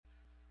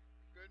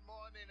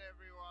morning,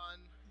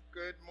 everyone.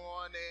 Good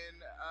morning.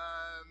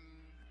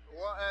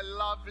 What a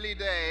lovely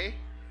day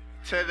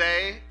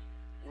today.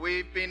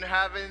 We've been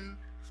having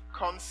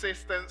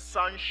consistent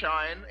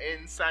sunshine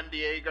in San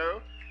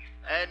Diego.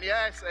 And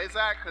yes,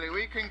 exactly,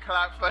 we can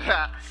clap for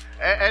that.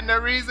 And the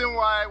reason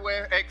why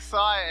we're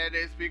excited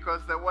is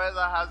because the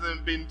weather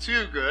hasn't been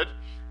too good.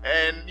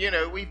 And,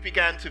 we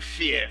began to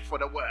fear for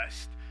the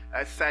worst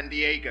as San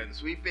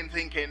Diegans. We've been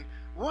thinking,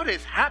 what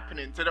is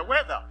happening to the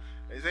weather?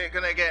 Is it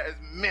going to get as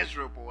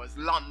miserable as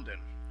London?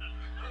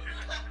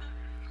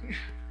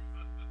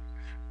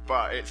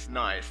 But it's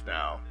nice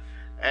now.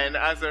 And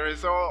as a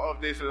result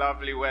of this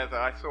lovely weather,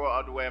 I thought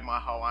I'd wear my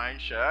Hawaiian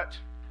shirt.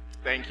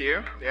 Thank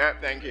you. Yeah,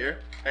 thank you.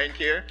 Thank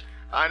you.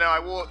 I know I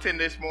walked in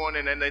this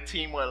morning and the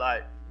team were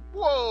like,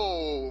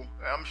 whoa.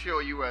 I'm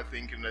sure you were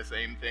thinking the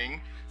same thing.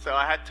 So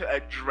I had to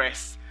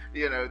address,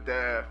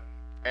 the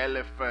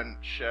elephant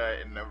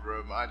shirt in the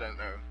room. I don't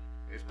know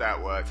if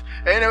that works.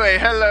 Anyway,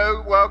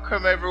 hello,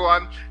 welcome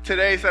everyone.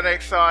 Today's an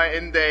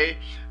exciting day,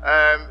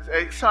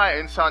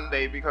 exciting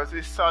Sunday, because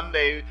this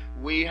Sunday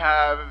we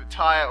have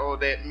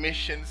titled it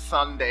Mission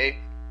Sunday.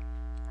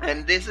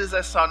 And this is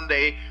a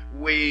Sunday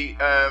we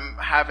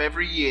have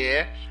every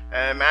year,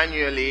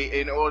 annually,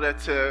 in order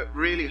to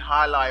really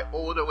highlight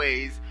all the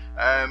ways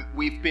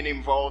we've been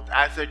involved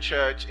as a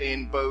church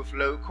in both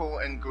local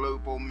and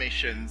global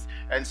missions.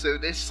 And so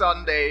this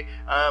Sunday,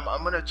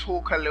 I'm going to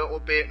talk a little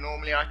bit.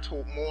 Normally I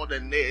talk more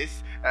than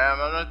this. I'm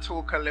going to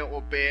talk a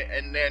little bit,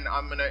 and then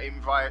I'm going to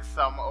invite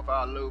some of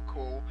our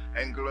local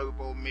and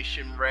global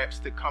mission reps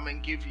to come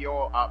and give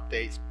your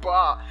updates.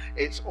 But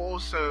it's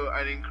also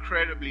an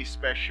incredibly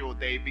special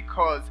day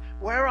because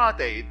where are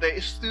they?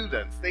 The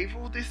students. They've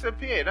all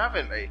disappeared,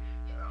 haven't they?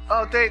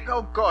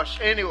 Oh gosh.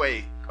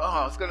 Anyway,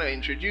 I was going to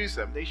introduce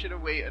them. They should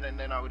have waited, and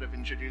then I would have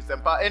introduced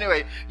them. But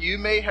anyway, you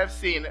may have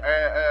seen,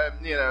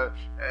 a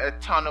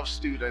ton of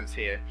students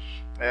here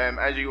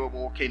as you were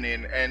walking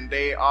in, and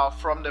they are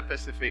from the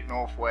Pacific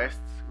Northwest,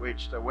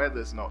 which the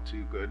weather's not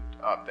too good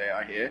up there,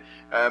 I hear.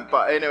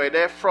 But anyway,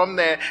 they're from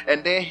there,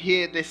 and they're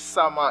here this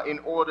summer in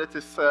order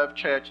to serve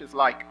churches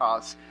like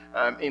us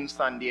in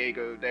San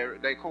Diego.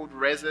 They're called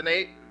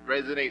Resonate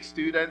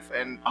students.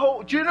 And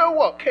do you know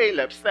what?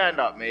 Caleb, stand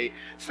up, mate.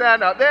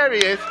 Stand up. There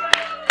he is.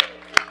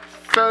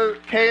 So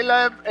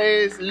Caleb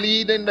is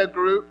leading the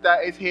group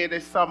that is here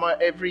this summer.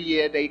 Every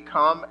year they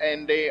come,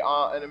 and they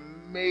are an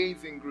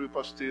amazing group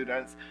of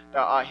students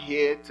that are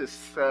here to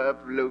serve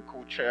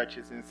local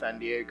churches in San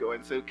Diego.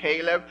 And so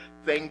Caleb,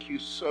 thank you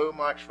so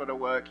much for the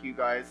work you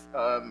guys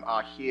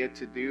are here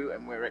to do,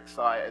 and we're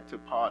excited to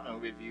partner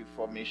with you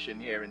for mission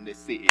here in this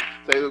city.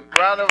 So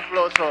round of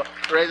applause for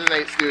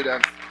Resonate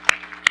students.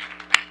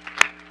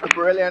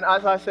 Brilliant.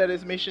 As I said,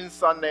 it's Mission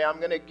Sunday. I'm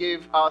going to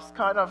give us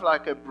kind of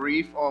like a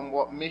brief on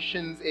what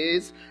missions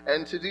is.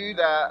 And to do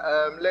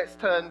that, let's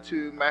turn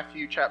to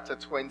Matthew chapter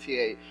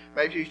 28.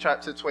 Matthew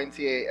chapter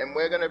 28. And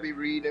we're going to be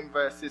reading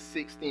verses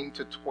 16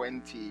 to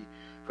 20.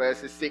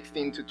 Verses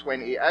 16 to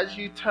 20. As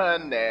you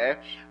turn there,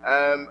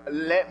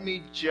 let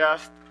me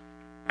just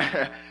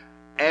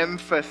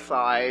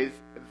emphasize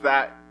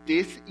that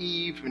this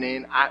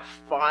evening at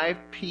 5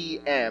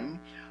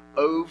 p.m.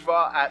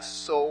 over at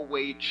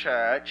Solway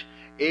Church,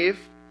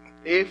 if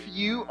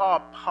you are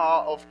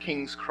part of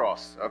King's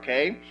Cross,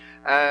 okay,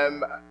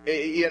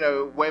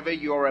 whether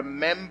you're a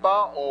member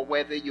or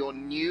whether you're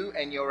new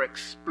and you're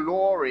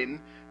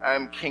exploring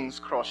King's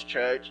Cross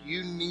Church,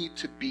 you need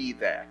to be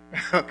there,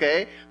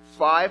 okay?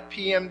 5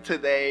 p.m.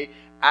 today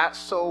at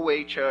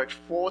Solway Church,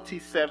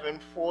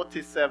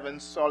 4747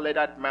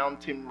 Soledad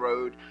Mountain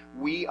Road.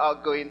 We are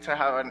going to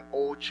have an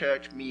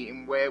all-church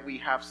meeting where we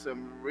have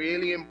some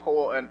really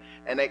important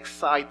and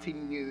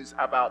exciting news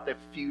about the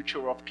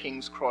future of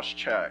King's Cross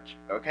Church,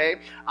 okay?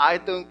 I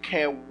don't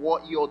care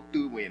what you're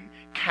doing.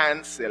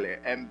 Cancel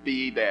it and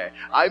be there.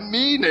 I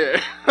mean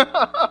it.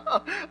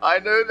 I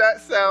know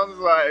that sounds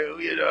like,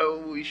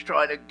 he's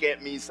trying to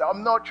get me. So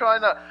I'm not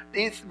trying to.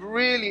 It's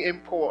really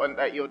important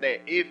that you're there.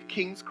 If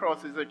King's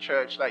Cross is a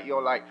church that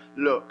you're like,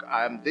 look,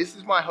 this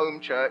is my home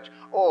church,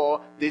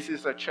 or this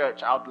is a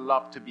church I'd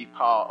love to be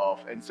part of.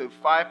 And so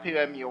 5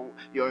 p.m.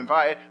 you're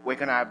invited. We're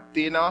going to have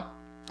dinner,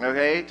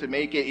 okay, to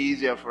make it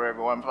easier for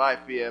everyone. 5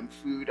 p.m.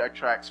 food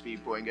attracts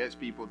people and gets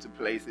people to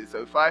places.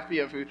 So 5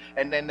 p.m. food,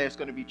 and then there's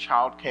going to be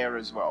childcare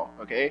as well,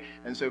 okay?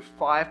 And so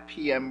 5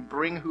 p.m.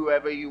 bring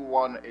whoever you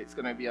want. It's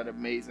going to be an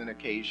amazing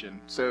occasion.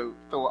 So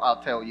thought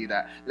I'll tell you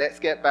that. Let's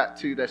get back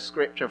to the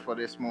scripture for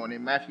this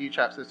morning. Matthew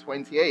chapter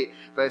 28,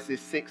 verses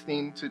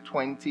 16 to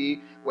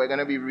 20. We're going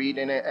to be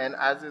reading it, and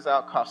as is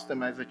our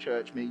custom as a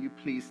church, may you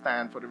please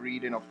stand for the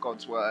reading of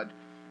God's word.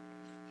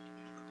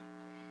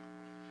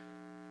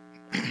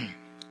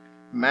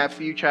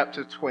 Matthew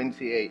chapter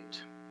 28,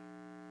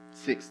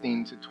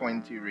 16 to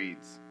 20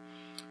 reads,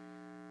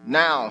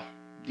 Now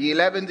the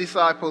 11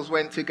 disciples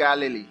went to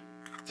Galilee,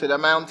 to the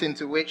mountain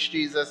to which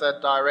Jesus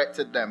had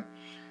directed them.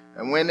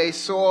 And when they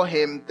saw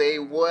him, they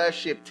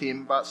worshipped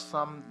him, but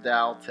some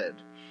doubted.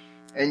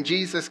 And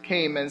Jesus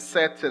came and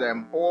said to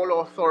them,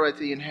 All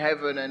authority in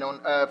heaven and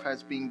on earth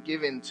has been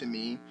given to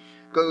me.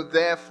 Go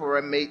therefore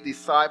and make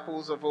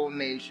disciples of all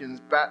nations,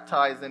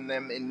 baptizing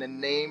them in the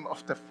name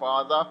of the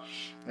Father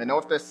and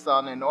of the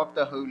Son and of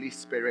the Holy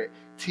Spirit,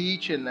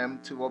 teaching them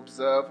to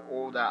observe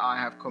all that I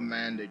have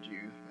commanded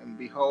you. And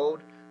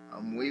behold,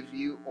 I'm with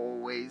you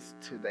always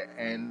to the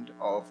end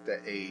of the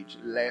age.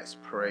 Let's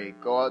pray.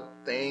 God,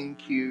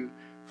 thank you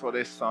for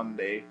this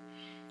Sunday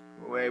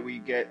where we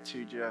get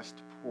to just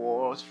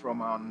pause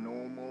from our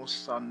normal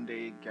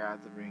Sunday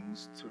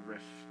gatherings to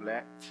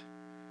reflect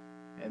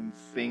and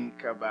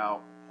think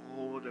about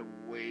all the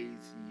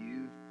ways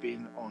you've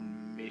been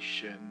on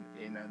mission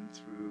in and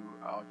through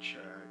our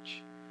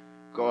church.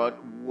 God,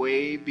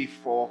 way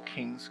before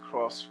King's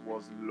Cross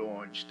was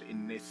launched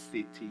in this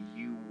city,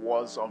 you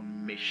was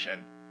on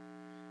mission.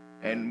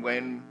 And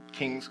when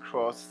King's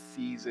Cross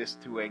ceases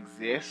to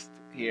exist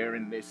here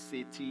in this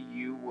city,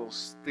 you will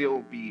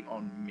still be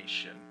on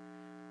mission.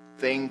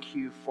 Thank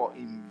you for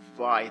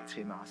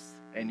inviting us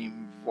and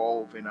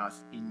involving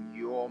us in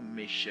your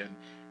mission,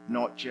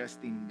 not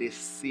just in this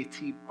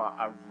city, but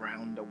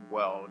around the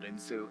world. And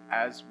so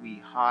as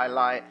we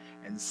highlight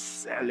and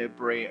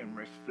celebrate and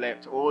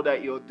reflect all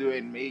that you're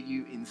doing, may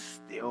you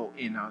instill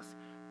in us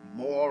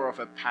more of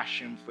a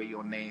passion for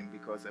your name,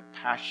 because a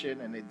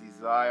passion and a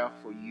desire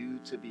for you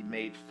to be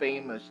made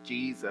famous,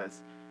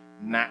 Jesus,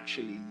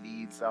 naturally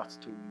leads us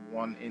to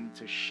wanting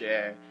to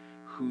share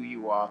who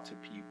you are to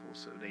people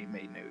so they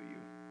may know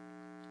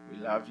you. We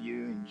love you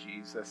in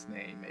Jesus'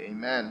 name.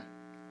 Amen.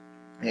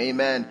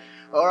 Amen.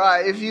 All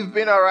right, if you've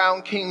been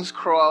around King's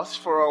Cross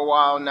for a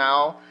while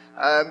now,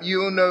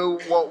 you'll know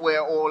what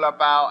we're all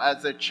about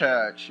as a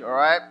church, all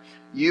right?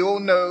 You'll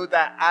know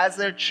that as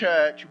a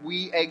church,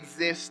 we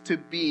exist to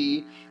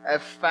be a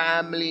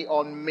family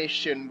on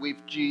mission with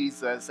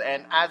Jesus.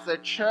 And as a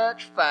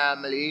church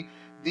family,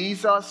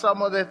 these are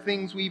some of the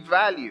things we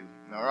value,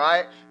 all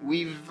right?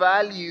 We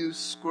value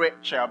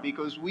Scripture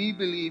because we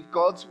believe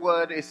God's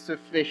word is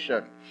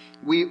sufficient.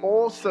 We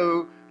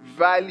also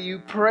value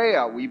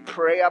prayer. We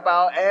pray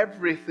about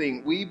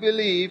everything. We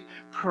believe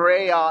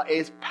prayer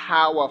is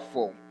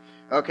powerful.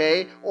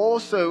 Okay?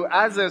 Also,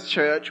 as a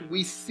church,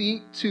 we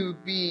seek to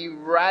be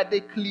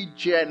radically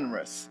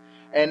generous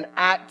and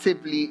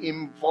actively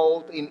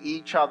involved in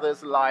each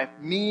other's life,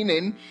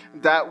 meaning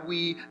that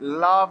we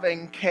love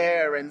and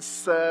care and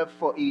serve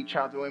for each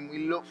other, and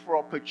we look for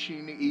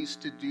opportunities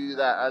to do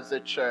that as a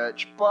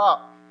church.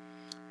 But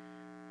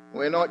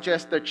we're not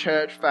just a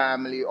church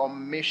family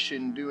on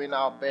mission doing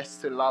our best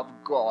to love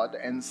God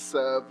and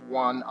serve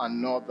one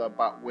another,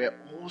 but we're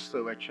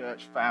also a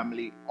church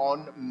family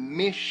on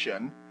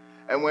mission.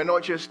 And we're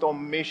not just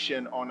on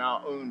mission on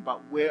our own,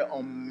 but we're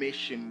on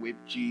mission with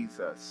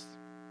Jesus.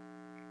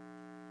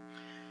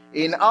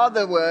 In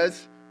other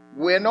words,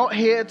 we're not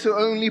here to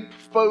only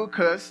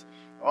focus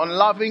on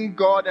loving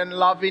God and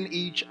loving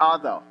each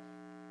other.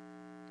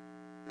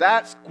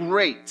 That's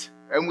great,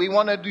 and we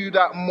want to do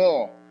that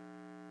more.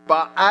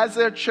 But as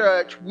a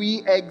church,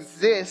 we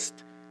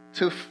exist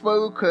to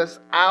focus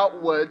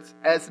outwards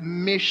as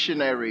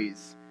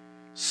missionaries.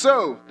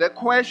 So the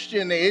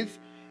question is,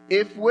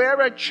 if we're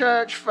a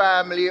church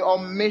family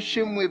on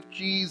mission with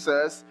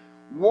Jesus,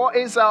 what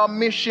is our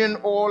mission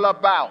all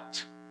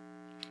about?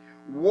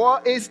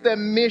 What is the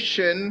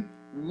mission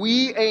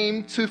we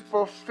aim to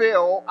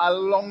fulfill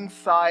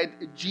alongside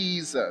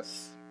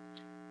Jesus?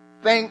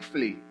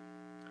 Thankfully,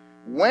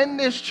 when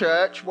this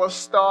church was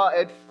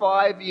started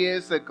 5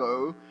 years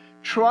ago,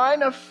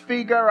 trying to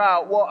figure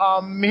out what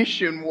our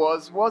mission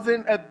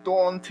wasn't a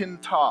daunting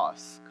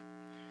task.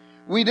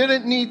 We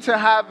didn't need to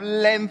have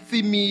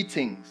lengthy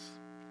meetings,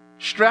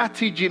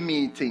 strategy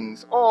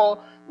meetings, or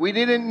we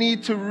didn't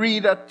need to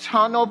read a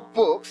ton of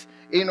books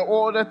in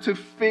order to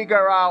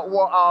figure out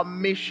what our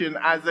mission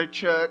as a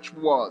church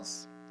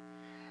was.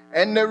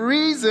 And the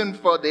reason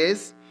for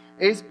this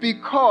is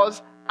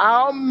because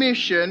our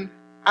mission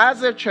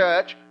as a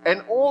church,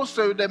 and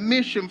also the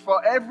mission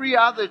for every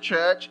other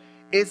church,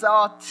 is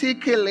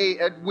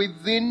articulated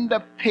within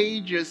the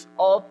pages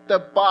of the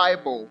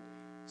Bible,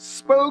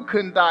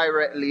 spoken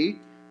directly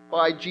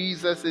by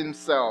Jesus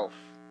himself.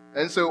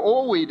 And so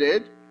all we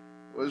did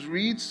was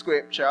read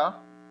Scripture,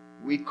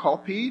 we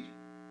copied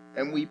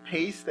and we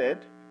pasted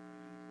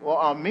what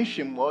our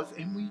mission was,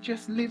 and we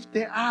just lived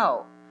it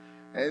out.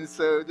 And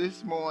so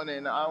this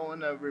morning, I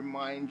want to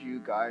remind you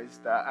guys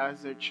that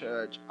as a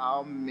church,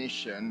 our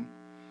mission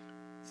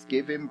is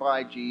given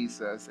by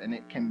Jesus, and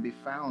it can be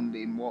found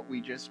in what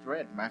we just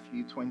read,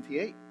 Matthew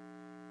 28,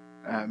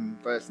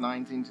 verse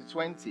 19 to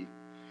 20.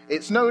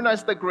 It's known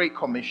as the Great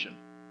Commission.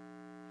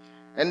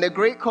 And the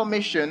Great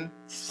Commission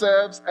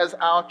serves as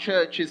our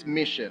church's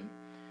mission.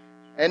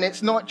 And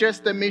it's not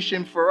just the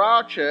mission for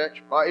our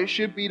church, but it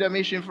should be the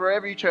mission for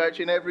every church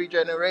in every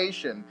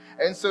generation.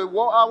 And so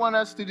what I want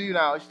us to do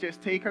now is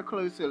just take a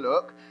closer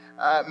look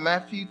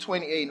Matthew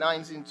 28,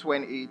 19,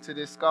 20, to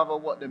discover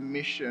what the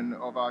mission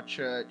of our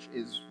church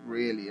is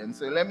really. And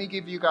so let me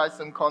give you guys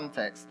some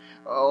context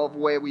of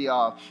where we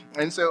are.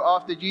 And so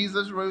after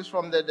Jesus rose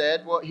from the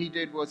dead, what he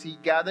did was he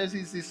gathered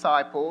his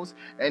disciples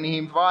and he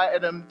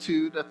invited them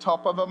to the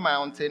top of a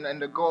mountain. And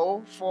the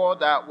goal for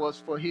that was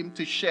for him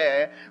to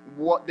share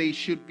what they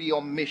should be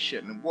on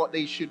mission, what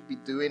they should be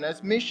doing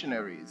as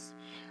missionaries.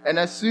 And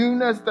as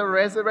soon as the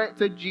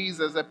resurrected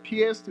Jesus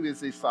appears to his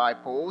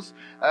disciples,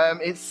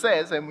 it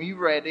says, and we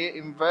read it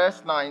in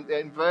verse 9,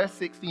 in verse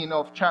 16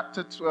 of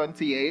chapter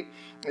 28,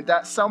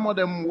 that some of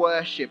them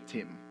worshipped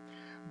him.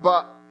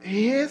 But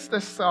here's the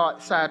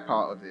sad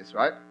part of this,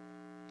 right?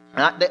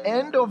 At the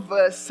end of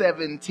verse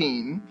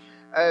 17,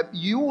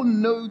 you will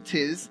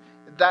notice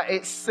that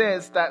it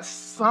says that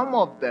some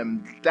of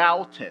them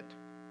doubted.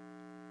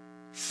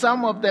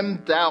 Some of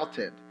them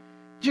doubted.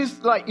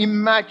 Just like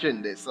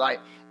imagine this, like,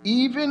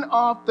 even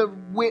after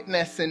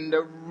witnessing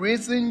the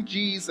risen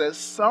Jesus,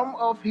 some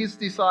of his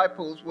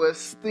disciples were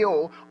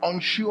still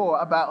unsure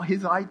about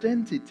his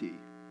identity.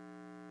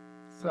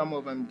 Some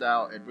of them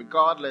doubted.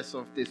 Regardless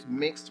of this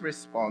mixed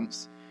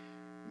response,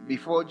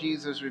 before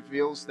Jesus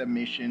reveals the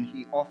mission,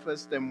 he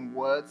offers them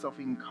words of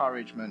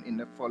encouragement in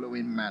the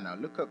following manner.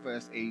 Look at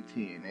verse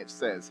 18. It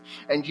says,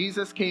 "And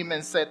Jesus came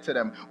and said to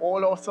them,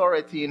 'All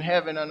authority in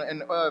heaven and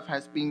on earth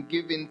has been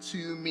given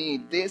to me.'"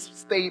 This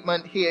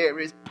statement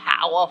here is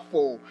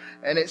powerful.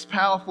 And it's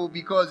powerful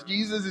because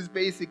Jesus is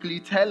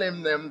basically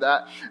telling them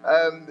that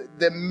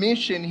the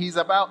mission he's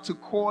about to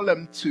call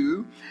them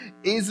to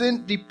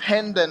isn't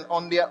dependent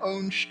on their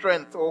own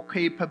strength or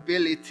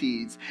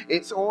capabilities.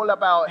 It's all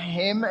about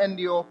him and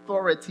the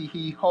authority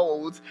he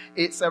holds.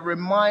 It's a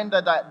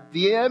reminder that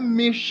their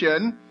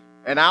mission,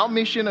 and our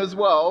mission as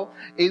well,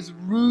 is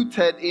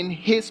rooted in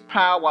his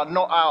power,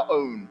 not our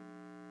own.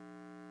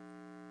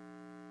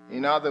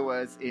 In other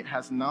words, it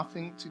has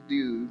nothing to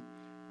do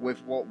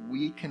with what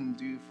we can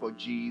do for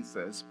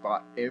Jesus,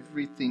 but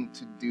everything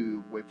to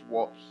do with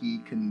what he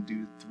can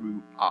do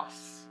through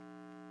us.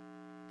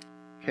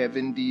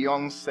 Kevin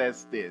DeYoung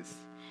says this: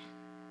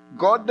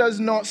 God does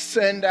not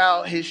send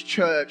out his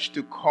church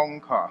to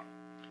conquer.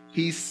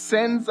 He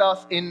sends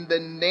us in the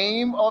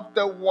name of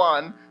the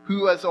one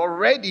who has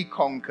already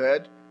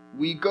conquered.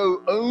 We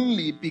go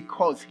only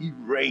because he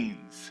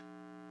reigns.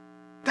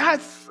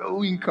 That's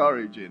so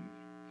encouraging.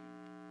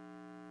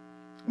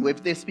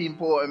 With this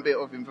important bit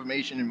of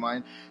information in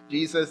mind,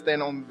 Jesus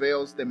then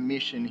unveils the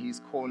mission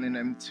he's calling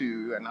them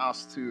to and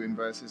us to in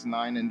verses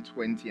 9 and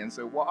 20. And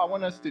so what I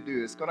want us to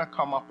do is going to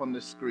come up on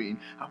the screen.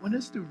 I want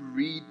us to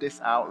read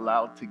this out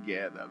loud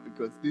together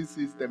because this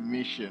is the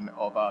mission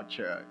of our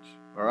church.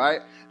 All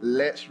right?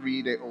 Let's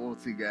read it all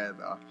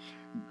together.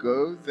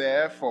 "Go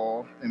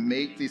therefore and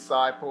make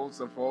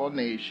disciples of all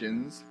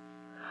nations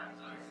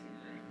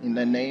in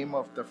the name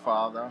of the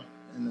Father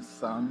and the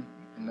Son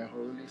and the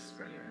Holy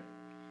Spirit."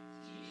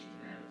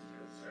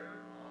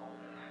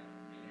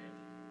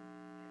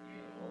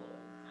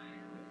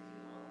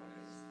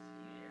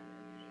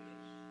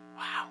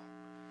 Wow.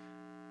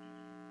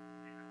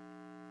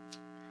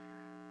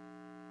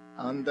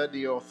 Under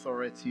the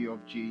authority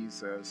of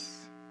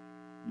Jesus,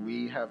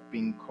 we have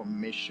been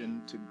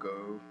commissioned to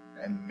go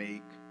and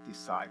make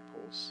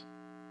disciples.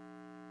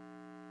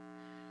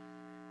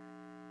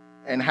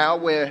 And how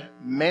we're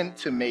meant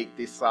to make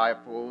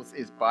disciples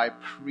is by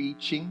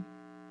preaching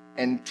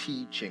and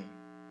teaching.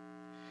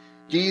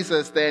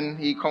 Jesus then,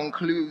 he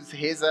concludes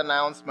his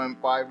announcement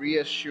by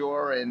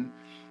reassuring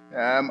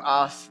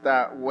us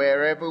that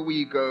wherever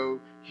we go,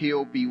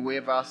 he'll be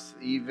with us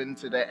even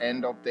to the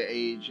end of the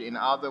age. In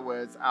other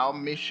words, our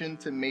mission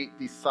to make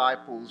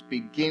disciples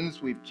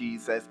begins with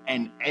Jesus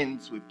and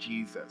ends with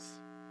Jesus.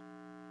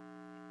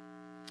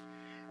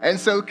 And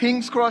so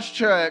King's Cross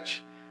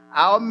Church,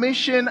 our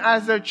mission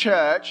as a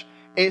church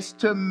is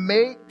to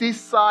make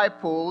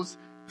disciples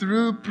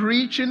through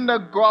preaching the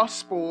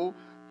gospel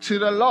to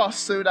the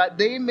lost so that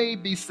they may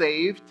be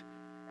saved,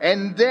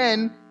 and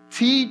then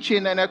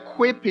teaching and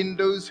equipping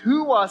those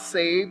who are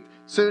saved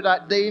so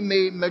that they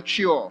may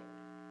mature.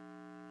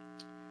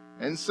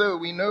 And so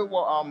we know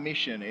what our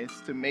mission is,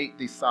 to make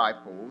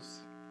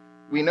disciples.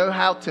 We know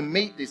how to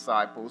make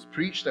disciples,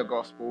 preach the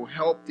gospel,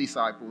 help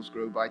disciples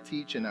grow by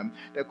teaching them.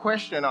 The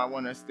question I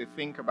want us to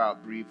think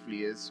about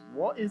briefly is,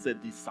 what is a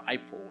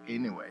disciple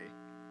anyway?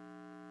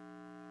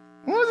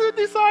 What is a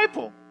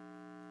disciple?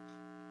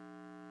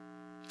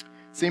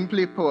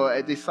 Simply put,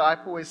 a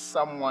disciple is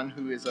someone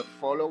who is a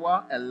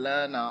follower, a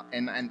learner,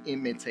 and an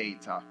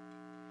imitator.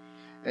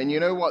 And you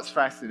know what's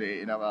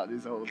fascinating about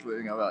this whole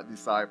thing about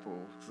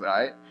disciples,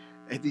 right?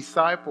 A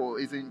disciple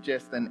isn't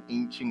just an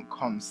ancient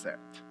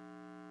concept.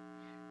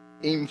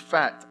 In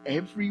fact,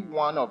 every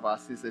one of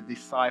us is a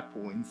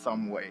disciple in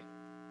some way.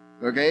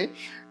 Okay?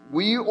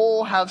 We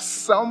all have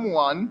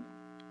someone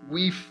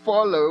we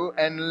follow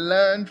and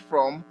learn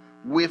from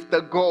with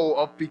the goal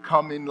of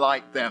becoming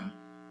like them.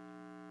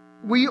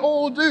 We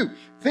all do.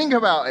 Think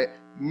about it.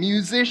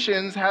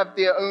 Musicians have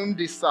their own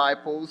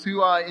disciples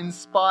who are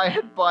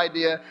inspired by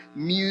their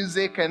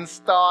music and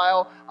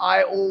style.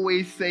 I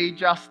always say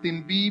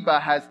Justin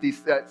Bieber has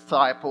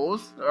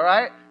disciples, all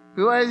right?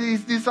 Who are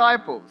these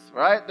disciples,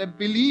 right? The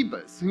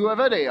believers,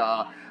 whoever they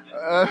are.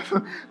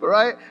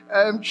 Right?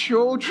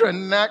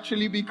 Children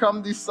naturally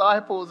become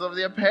disciples of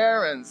their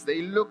parents.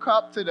 They look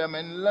up to them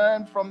and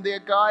learn from their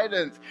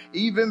guidance.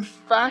 Even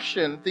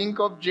fashion, think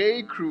of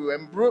J. Crew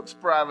and Brooks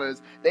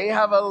Brothers. They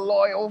have a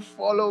loyal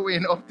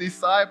following of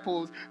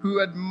disciples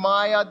who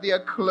admire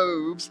their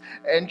clothes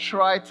and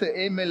try to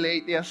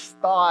emulate their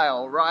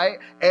style, right?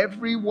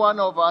 Every one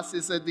of us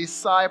is a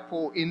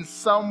disciple in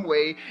some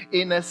way.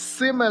 In a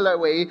similar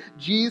way,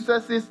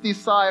 Jesus'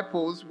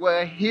 disciples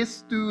were his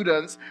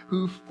students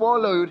who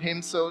followed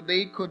him so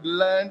they could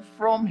learn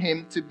from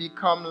him to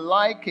become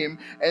like him.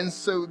 And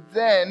so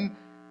then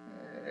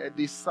a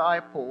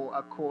disciple,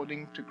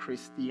 according to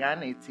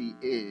Christianity,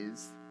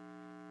 is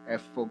a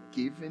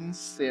forgiven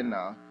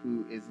sinner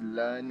who is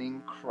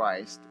learning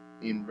Christ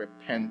in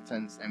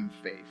repentance and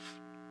faith.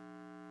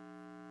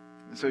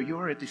 And so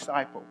you're a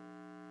disciple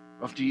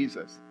of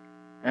Jesus.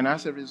 And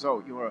as a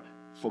result, you're a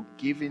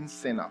forgiven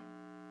sinner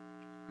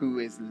who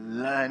is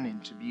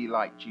learning to be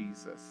like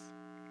Jesus.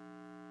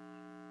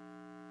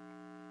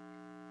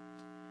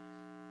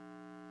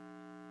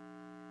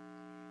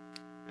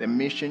 The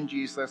mission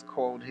Jesus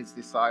called his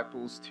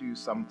disciples to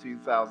some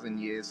 2,000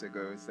 years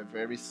ago is the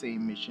very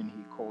same mission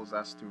he calls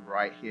us to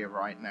right here,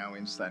 right now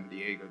in San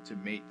Diego, to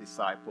make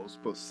disciples.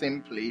 Put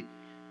simply,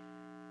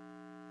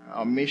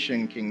 our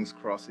mission, King's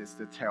Cross, is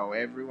to tell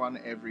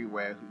everyone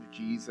everywhere who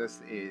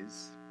Jesus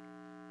is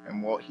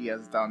and what he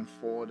has done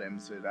for them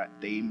so that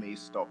they may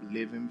stop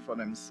living for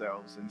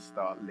themselves and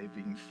start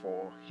living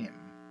for him.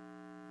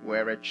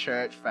 We're a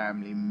church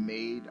family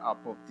made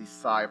up of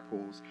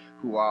disciples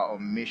who are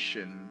on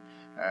mission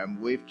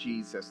with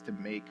Jesus to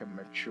make and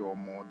mature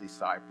more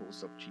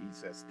disciples of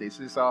Jesus.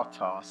 This is our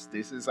task,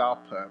 this is our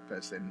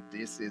purpose, and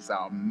this is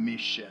our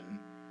mission.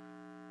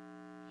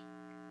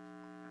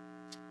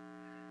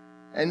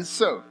 And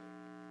so,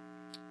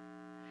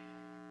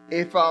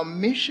 if our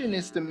mission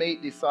is to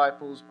make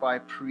disciples by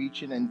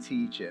preaching and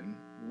teaching,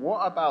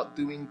 what about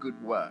doing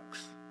good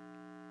works?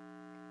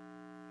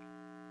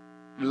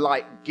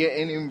 Like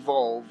getting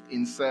involved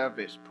in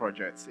service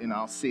projects in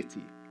our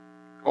city,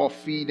 or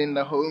feeding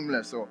the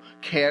homeless, or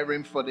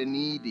caring for the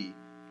needy.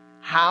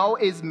 How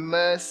is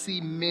Mercy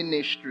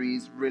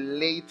Ministries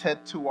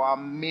related to our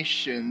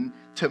mission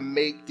to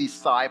make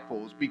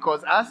disciples?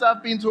 Because as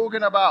I've been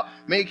talking about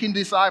making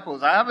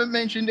disciples, I haven't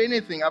mentioned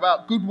anything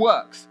about good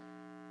works.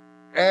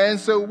 And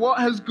so what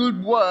has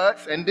good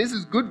works, and this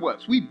is good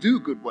works, we do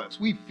good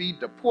works, we feed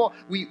the poor,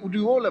 we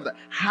do all of that.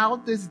 How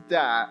does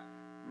that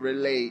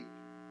relate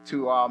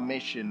to our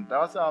mission?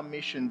 Does our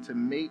mission to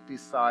make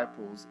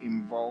disciples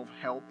involve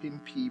helping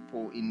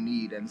people in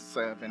need and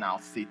serving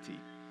our city?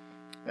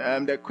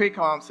 The quick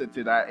answer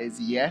to that is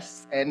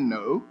yes and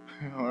no.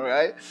 All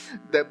right.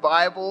 The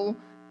Bible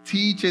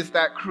teaches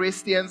that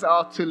Christians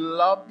are to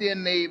love their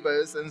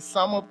neighbors, and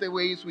some of the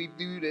ways we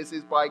do this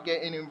is by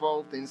getting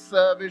involved in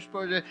service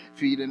projects,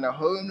 feeding the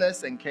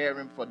homeless and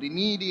caring for the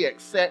needy,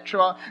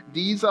 etc.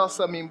 These are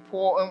some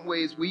important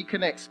ways we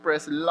can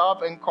express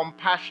love and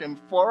compassion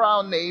for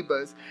our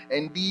neighbors,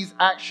 and these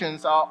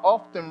actions are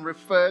often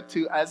referred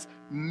to as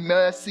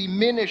mercy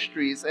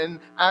ministries. And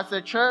as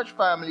a church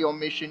family on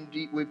mission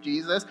with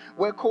Jesus,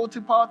 we're called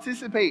to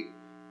participate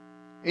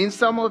in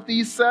some of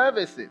these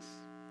services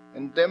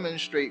and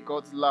demonstrate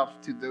God's love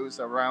to those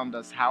around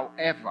us.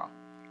 However,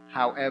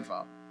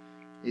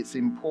 it's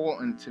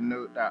important to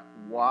note that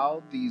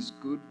while these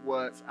good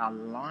works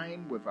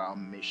align with our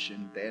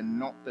mission, they're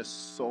not the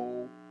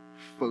sole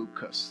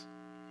focus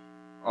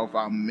of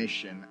our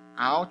mission.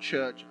 Our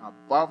church,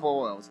 above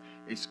all else,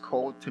 is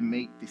called to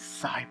make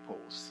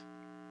disciples.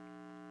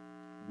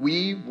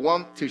 We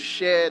want to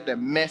share the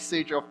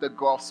message of the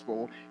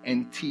gospel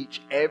and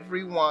teach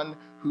everyone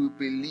who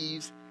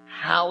believes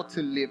how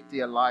to live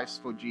their lives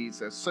for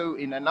Jesus. So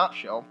in a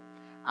nutshell,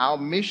 our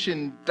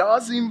mission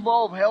does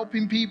involve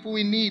helping people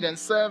in need and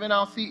serving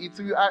our city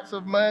through acts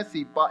of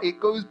mercy, but it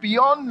goes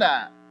beyond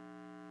that.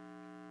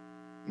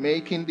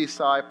 Making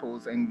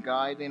disciples and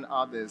guiding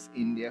others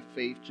in their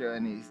faith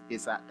journeys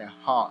is at the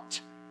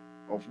heart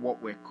of what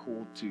we're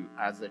called to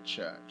as a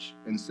church.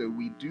 And so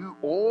we do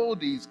all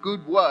these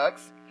good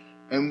works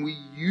and we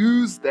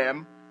use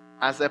them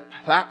as a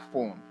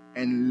platform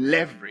and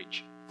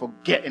leverage for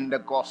getting the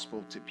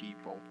gospel to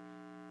people.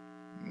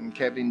 And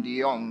Kevin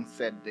DeYoung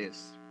said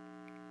this: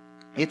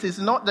 "It is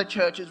not the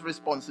church's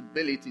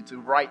responsibility to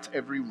right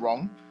every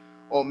wrong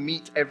or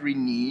meet every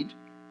need,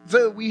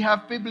 though we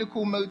have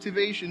biblical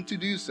motivation to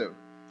do so.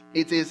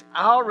 It is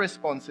our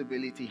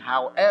responsibility,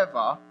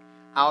 however,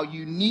 our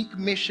unique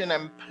mission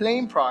and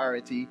plain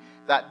priority,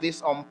 that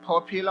this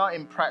unpopular,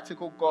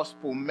 impractical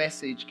gospel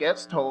message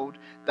gets told,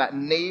 that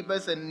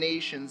neighbors and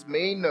nations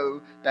may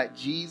know that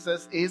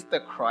Jesus is the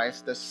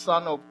Christ, the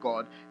Son of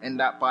God, and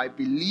that by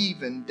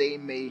believing they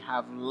may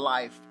have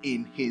life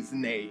in his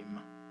name."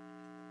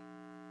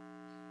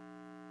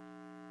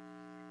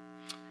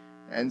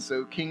 And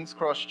so King's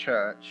Cross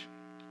Church,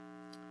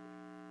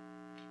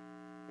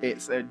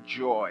 it's a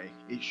joy.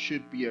 It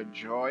should be a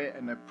joy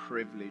and a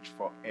privilege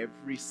for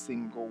every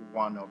single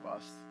one of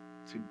us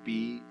to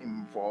be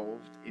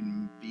involved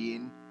in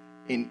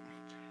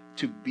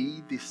to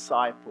be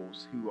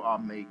disciples who are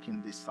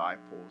making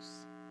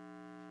disciples.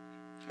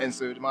 And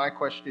so my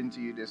question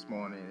to you this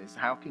morning is,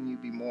 how can you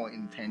be more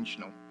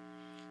intentional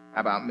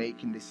about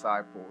making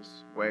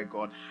disciples where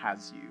God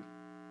has you?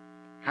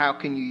 How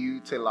can you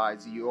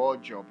utilize your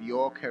job,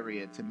 your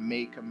career to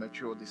make and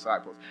mature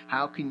disciples?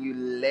 How can you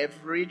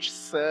leverage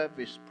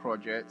service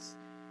projects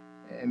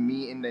and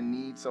meeting the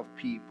needs of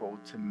people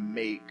to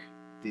make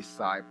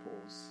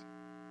disciples?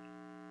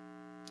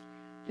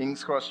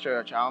 King's Cross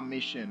Church, our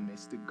mission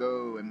is to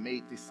go and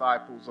make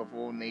disciples of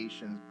all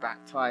nations,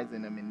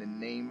 baptizing them in the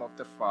name of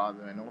the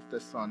Father and of the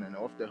Son and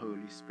of the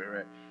Holy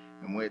Spirit.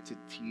 And we're to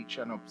teach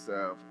and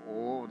observe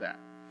all that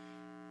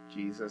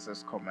Jesus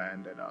has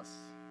commanded us.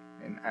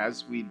 And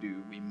as we do,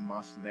 we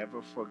must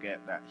never forget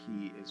that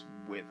He is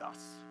with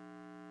us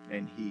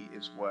and He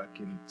is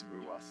working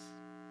through us.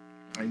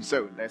 And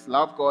so let's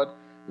love God,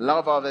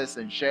 love others,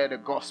 and share the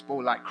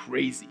gospel like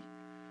crazy,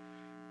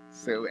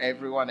 so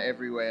everyone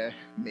everywhere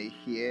may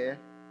hear,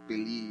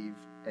 believe,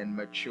 and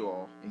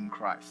mature in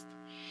Christ.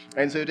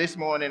 And so this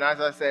morning,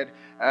 as I said,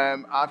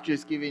 I've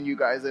just given you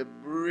guys a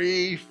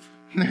brief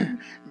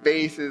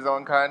basis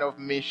on kind of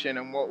mission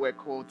and what we're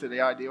called to, the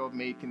idea of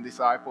making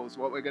disciples.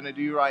 What we're going to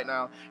do right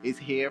now is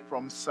hear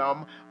from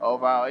some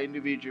of our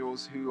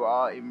individuals who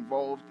are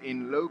involved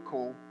in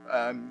local,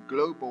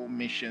 global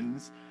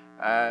missions,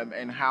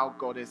 and how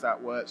God is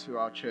at work through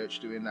our church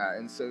doing that.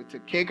 And so to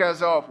kick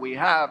us off, we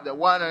have the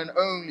one and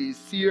only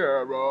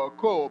Sierra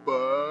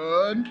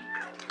Coburn.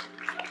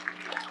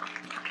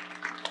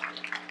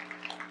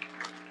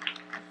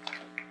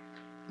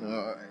 All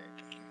right.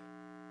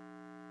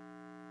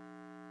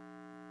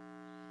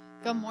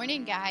 Good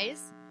morning,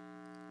 guys.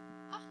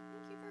 Oh,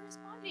 thank you for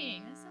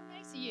responding. That's so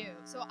nice of you.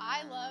 So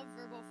I love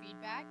verbal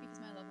feedback because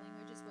my love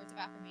language is words of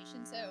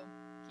affirmation, so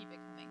keep it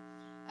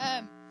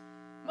coming.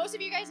 Most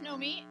of you guys know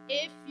me.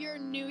 If you're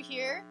new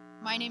here,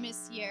 my name is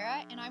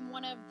Sierra, and I'm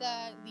one of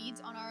the leads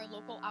on our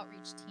local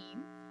outreach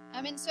team.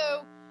 And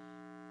so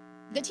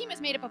the team is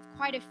made up of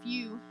quite a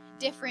few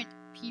different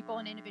people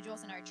and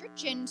individuals in our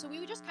church, and so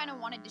we just kind of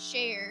wanted to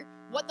share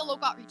what the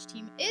local outreach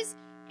team is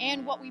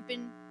and what we've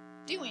been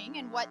doing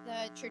and what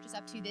the church is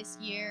up to this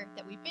year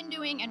that we've been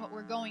doing and what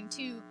we're going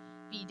to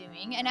be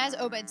doing. And as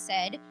Obed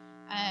said,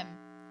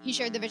 he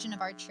shared the vision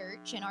of our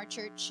church, and our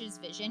church's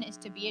vision is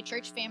to be a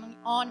church family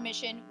on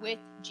mission with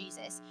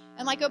Jesus.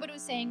 And like Obed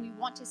was saying, we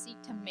want to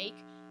seek to make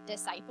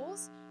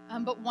disciples,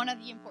 but one of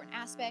the important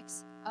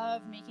aspects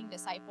of making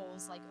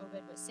disciples, like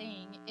Obed was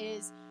saying,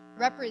 is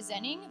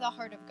representing the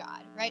heart of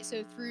God, right?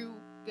 So through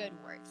good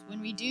works. When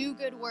we do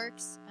good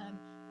works,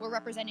 we're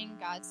representing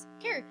God's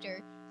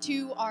character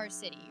to our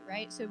city,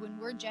 right? So when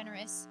we're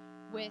generous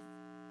with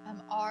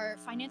our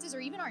finances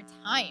or even our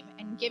time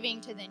and giving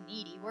to the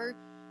needy, we're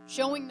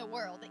showing the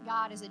world that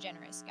God is a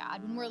generous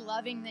God. When we're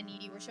loving the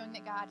needy, we're showing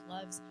that God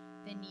loves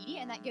the needy,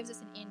 and that gives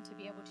us an in to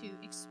be able to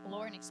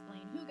explore and explain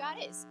who God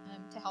is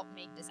to help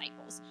make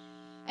disciples.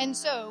 And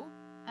so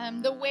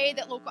the way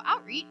that local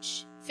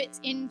outreach fits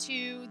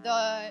into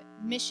the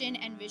mission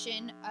and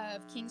vision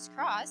of King's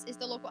Cross is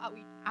the local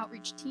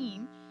outreach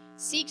team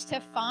seeks to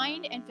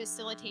find and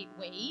facilitate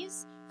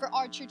ways for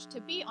our church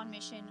to be on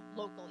mission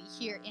locally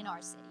here in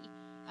our city.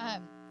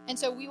 And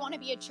so we want to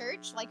be a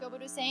church, like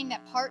Obed was saying,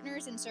 that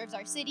partners and serves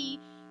our city,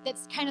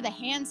 that's kind of the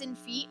hands and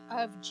feet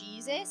of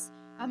Jesus.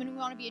 And we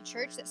want to be a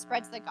church that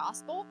spreads the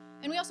gospel.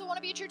 And we also want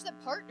to be a church that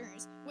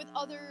partners with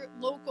other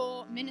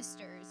local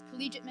ministers,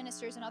 collegiate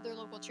ministers, and other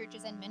local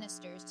churches and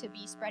ministers to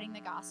be spreading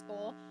the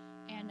gospel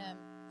and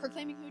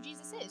proclaiming who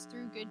Jesus is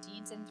through good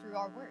deeds and through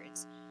our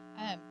words.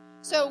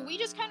 So we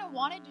just kind of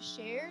wanted to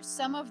share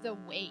some of the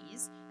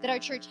ways that our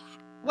church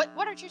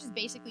what our church has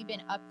basically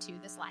been up to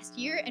this last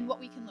year and what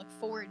we can look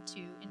forward to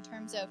in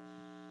terms of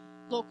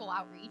local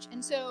outreach.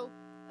 And so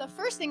the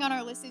first thing on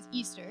our list is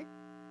Easter.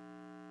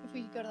 If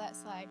we could go to that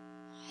slide.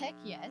 Heck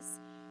yes.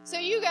 So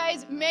you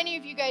guys, many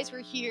of you guys were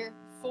here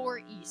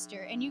for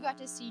Easter, and you got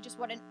to see just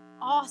what an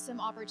awesome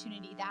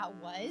opportunity that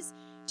was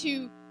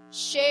to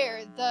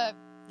share the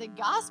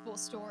gospel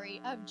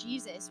story of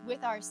Jesus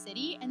with our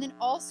city, and then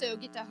also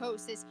get to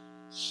host this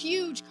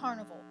huge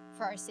carnival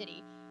for our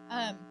city.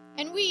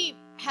 And we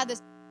had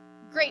this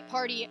great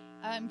party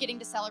getting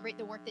to celebrate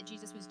the work that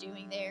Jesus was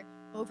doing there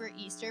over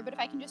Easter. But if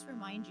I can just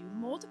remind you,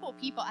 multiple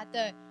people at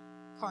the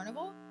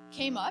carnival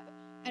came up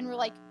and were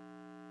like,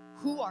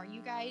 who are you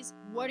guys?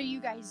 What are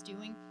you guys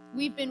doing?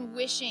 We've been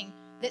wishing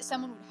that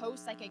someone would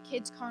host like a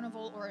kids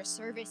carnival or a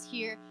service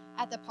here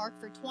at the park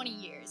for 20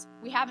 years.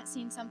 We haven't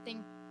seen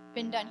something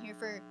been done here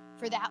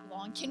for that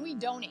long. Can we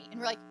donate? And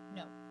we're like,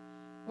 no.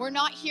 We're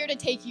not here to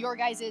take your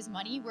guys'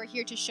 money. We're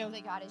here to show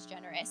that God is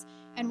generous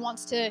and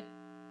wants to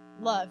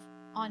love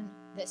on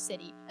the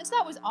city. And so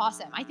that was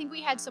awesome. I think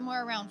we had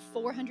somewhere around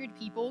 400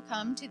 people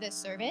come to this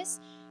service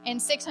and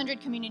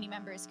 600 community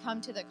members come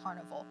to the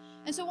carnival.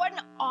 And so what an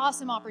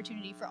awesome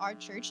opportunity for our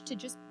church to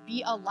just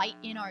be a light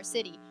in our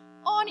city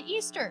on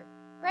Easter,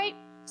 right?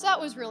 So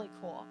that was really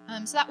cool.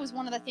 So that was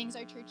one of the things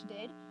our church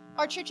did.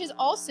 Our church has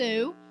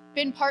also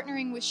been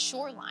partnering with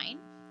Shoreline.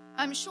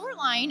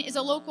 Shoreline is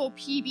a local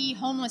PB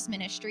homeless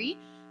ministry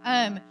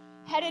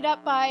headed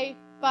up by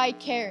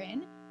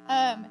Karen.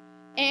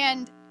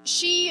 And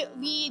she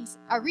leads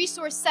a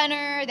resource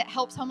center that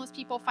helps homeless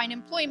people find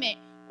employment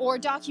or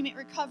document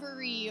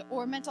recovery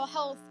or mental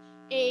health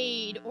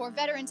aid or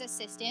veterans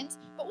assistance.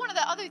 But one of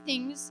the other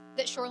things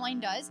that Shoreline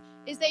does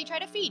is they try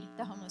to feed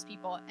the homeless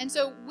people. And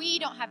so we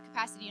don't have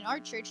capacity in our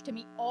church to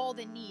meet all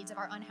the needs of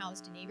our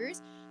unhoused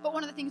neighbors. But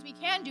one of the things we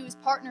can do is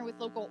partner with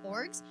local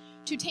orgs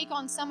to take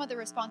on some of the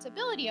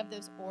responsibility of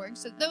those orgs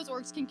so those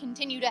orgs can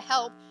continue to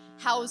help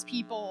house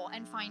people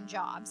and find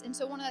jobs. And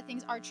so one of the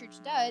things our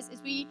church does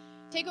is we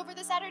take over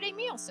the Saturday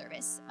meal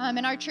service.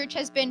 And our church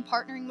has been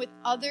partnering with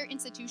other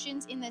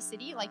institutions in the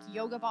city like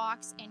Yoga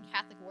Box and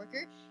Catholic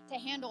Worker to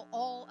handle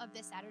all of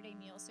the Saturday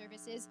meal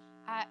services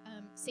at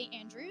St.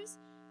 Andrews.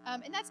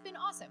 And that's been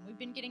awesome. We've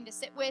been getting to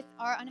sit with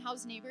our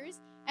unhoused neighbors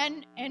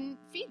and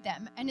feed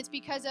them. And it's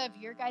because of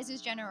your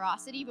guys'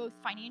 generosity, both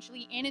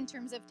financially and in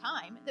terms of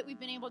time, that we've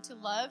been able to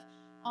love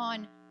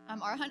on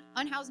our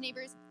unhoused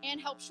neighbors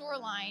and help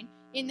Shoreline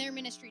in their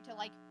ministry to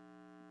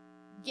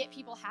get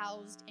people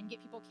housed and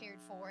get people cared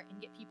for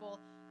and get people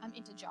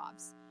into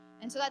jobs.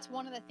 And so that's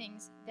one of the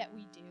things that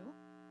we do.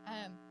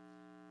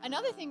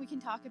 Another thing we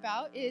can talk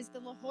about is the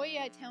La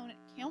Jolla Town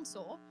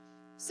Council.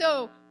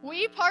 So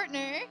we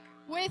partner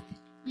with,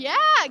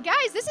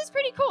 guys, this is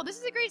pretty cool. This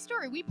is a great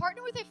story. We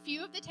partner with a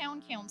few of the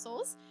town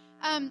councils.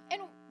 And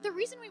the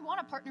reason we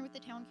want to partner with the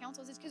town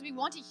councils is because we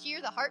want to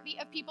hear the heartbeat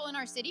of people in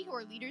our city who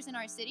are leaders in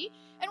our city.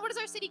 And what does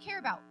our city care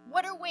about?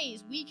 What are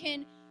ways we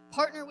can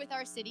partner with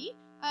our city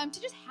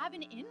to just have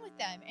an in with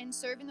them and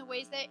serve in the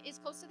ways that is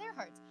close to their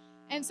hearts?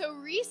 And so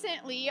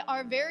recently,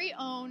 our very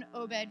own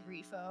Obed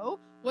Brefo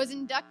was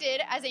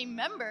inducted as a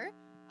member,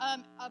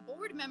 a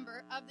board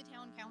member of the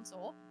town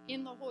council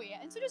in La Jolla.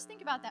 And so just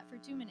think about that for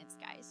 2 minutes,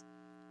 guys.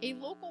 A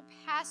local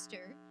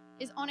pastor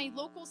is on a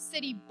local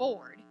city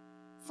board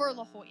for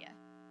La Jolla.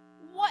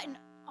 What an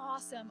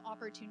awesome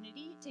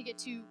opportunity to get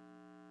to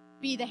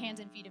be the hands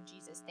and feet of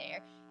Jesus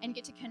there and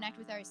get to connect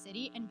with our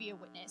city and be a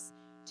witness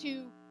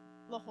to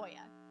La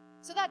Jolla.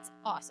 So that's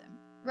awesome,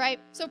 right?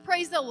 So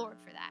praise the Lord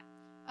for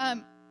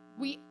that.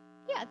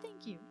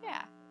 Thank you.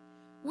 Yeah.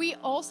 We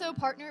also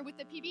partner with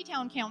the PB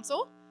Town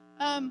Council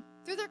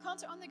through their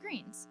Concert on the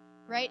Greens,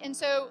 right? And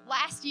so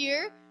last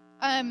year,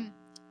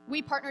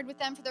 we partnered with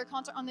them for their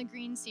Concert on the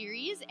Green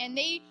series, and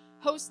they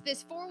host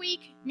this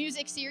 4-week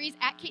music series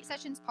at Kate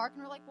Sessions Park,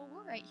 and we're like, well,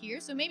 we're right here,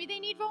 so maybe they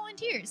need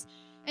volunteers.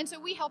 And so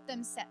we help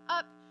them set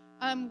up.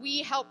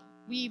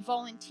 We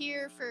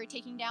volunteer for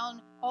taking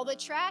down all the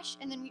trash,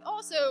 and then we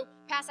also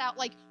pass out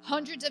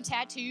hundreds of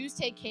tattoos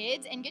to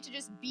kids and get to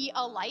just be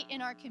a light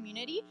in our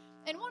community.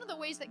 And one of the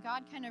ways that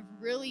God kind of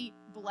really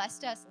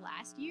blessed us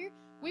last year,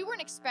 we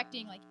weren't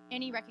expecting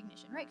any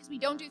recognition, right? Because we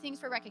don't do things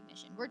for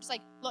recognition. We're just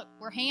look,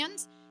 we're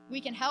hands, we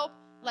can help,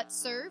 let's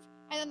serve.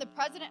 And then the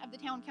president of the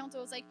town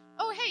council was like,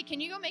 oh, hey, can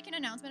you go make an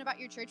announcement about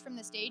your church from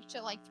the stage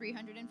to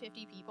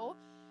 350 people?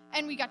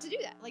 And we got to do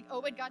that.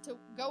 Obed got to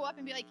go up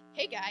and be like,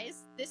 hey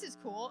guys, this is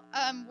cool.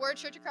 We're a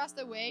church across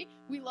the way.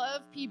 We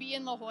love PB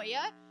in La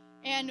Jolla,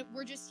 and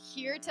we're just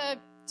here to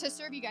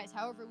serve you guys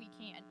however we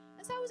can.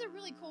 And so that was a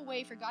really cool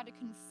way for God to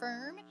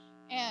confirm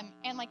and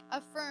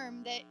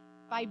affirm that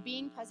by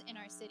being present in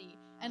our city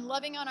and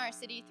loving on our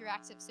city through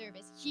acts of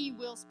service, he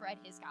will spread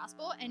his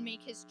gospel and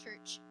make his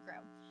church grow.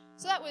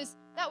 So that was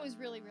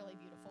really, really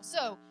beautiful.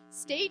 So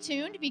stay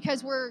tuned,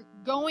 because we're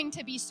going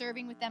to be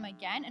serving with them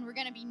again, and we're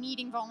going to be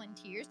needing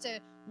volunteers to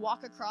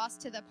walk across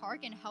to the park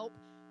and help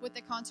with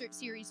the concert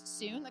series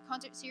soon. The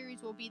concert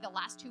series will be the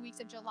last 2 weeks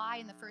of July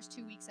and the first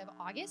 2 weeks of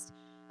August.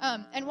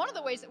 And one of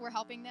the ways that we're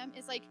helping them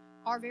is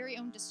our very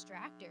own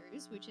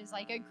Distractors, which is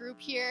a group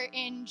here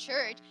in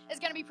church, is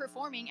going to be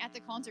performing at the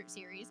concert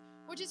series,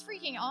 which is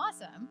freaking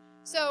awesome.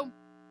 So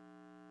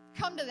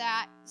come to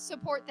that,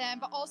 support them,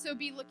 but also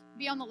be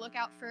on the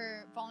lookout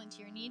for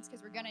volunteer needs,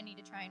 because we're going to need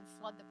to try and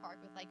flood the park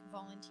with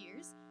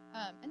volunteers.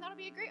 And that'll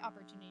be a great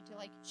opportunity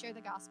to share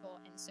the gospel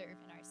and serve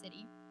in our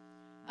city.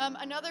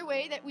 Another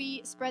way that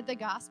we spread the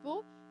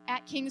gospel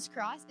at King's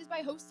Cross is by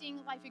hosting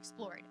Life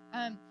Explored.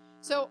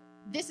 So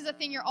this is a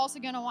thing you're also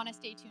going to want to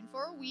stay tuned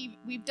for.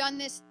 We've done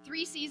this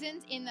 3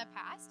 seasons in the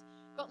past,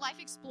 but Life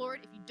Explored,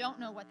 if you don't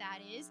know what that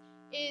is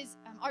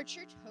our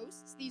church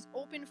hosts these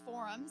open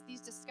forums,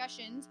 these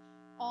discussions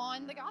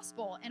on the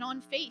gospel and on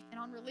faith and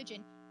on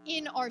religion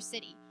in our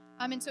city.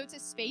 And so it's a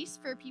space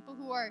for people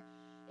who are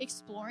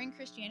exploring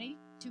Christianity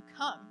to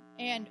come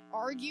and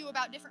argue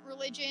about different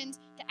religions,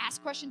 to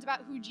ask questions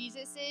about who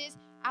Jesus is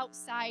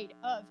outside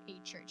of a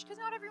church, because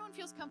not everyone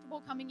feels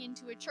comfortable coming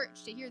into a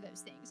church to hear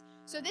those things.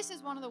 So this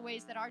is one of the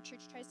ways that our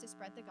church tries to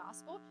spread the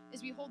gospel,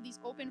 is we hold these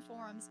open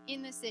forums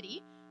in the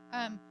city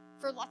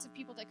for lots of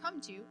people to come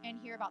to and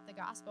hear about the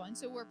gospel. And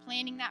so we're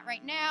planning that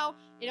right now.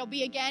 It'll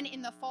be again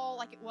in the fall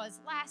like it was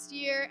last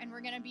year, and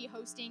we're going to be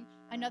hosting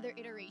another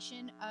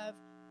iteration of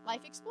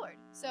Life Explored.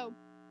 So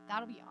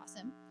that'll be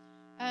awesome.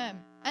 And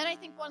I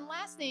think one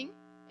last thing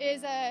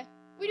is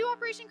we do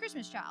Operation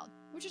Christmas Child,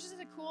 which is just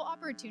a cool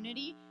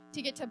opportunity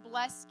to get to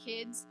bless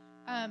kids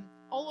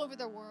all over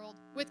the world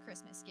with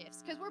Christmas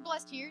gifts. Because we're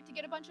blessed here to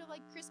get a bunch of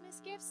like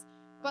Christmas gifts,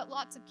 but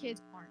lots of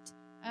kids aren't.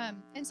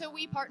 And so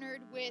we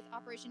partnered with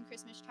Operation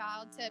Christmas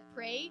Child to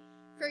pray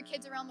for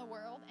kids around the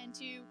world and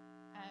to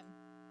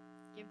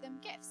give them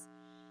gifts.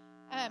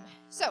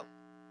 So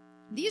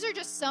these are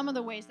just some of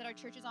the ways that our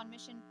church is on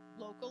mission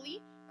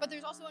locally, but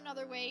there's also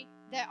another way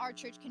that our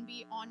church can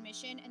be on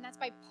mission, and that's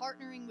by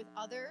partnering with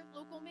other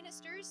local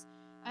ministers.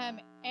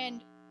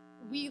 And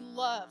we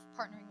love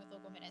partnering with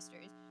local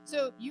ministers.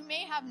 So you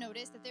may have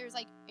noticed that there's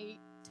like a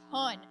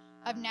ton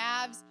of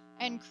NAVs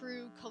and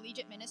Cru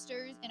collegiate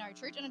ministers in our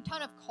church, and a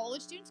ton of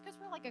college students, because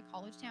we're like a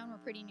college town. We're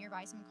pretty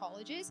nearby some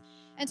colleges.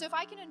 And so if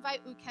I can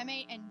invite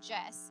Ukeme and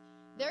Jess,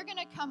 they're going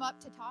to come up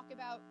to talk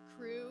about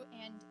Cru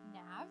and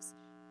NAVs.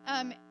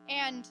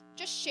 And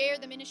just share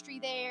the ministry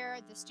there,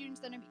 the students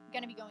that are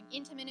going to be going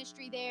into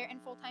ministry there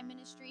and full-time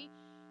ministry.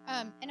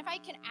 And if I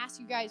can ask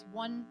you guys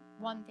one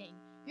thing,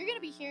 you're going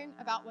to be hearing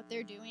about what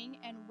they're doing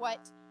and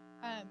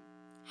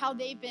how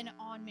they've been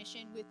on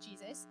mission with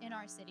Jesus in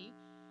our city.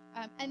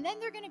 And then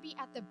they're going to be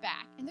at the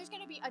back, and there's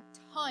going to be a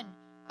ton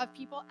of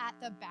people at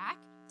the back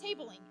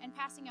tabling and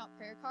passing out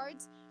prayer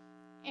cards.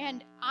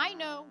 And I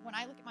know when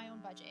I look at my own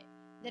budget,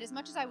 that as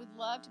much as I would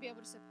love to be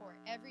able to support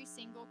every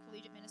single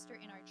collegiate minister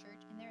in our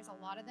church, and there's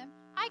a lot of them,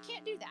 I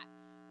can't do that.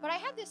 But I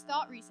had this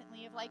thought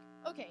recently of like,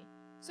 okay,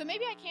 so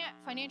maybe I can't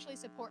financially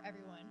support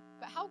everyone,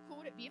 but how cool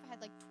would it be if I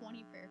had like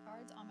 20 prayer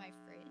cards on my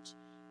fridge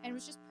and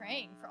was just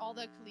praying for all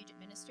the collegiate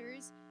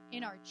ministers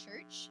in our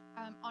church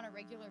on a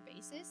regular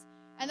basis?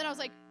 And then I was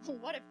like, well,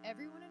 what if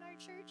everyone in our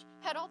church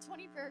had all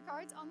 20 prayer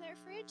cards on their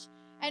fridge?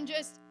 And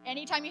just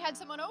anytime you had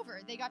someone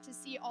over, they got to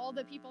see all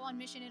the people on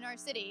mission in our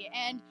city.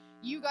 And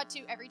you got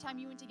to, every time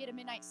you went to get a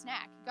midnight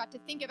snack, got to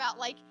think about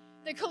like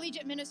the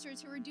collegiate ministers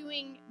who were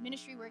doing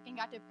ministry work and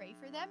got to pray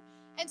for them.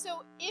 And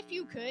so if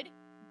you could,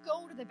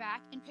 go to the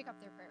back and pick up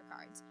their prayer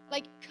cards.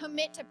 Like,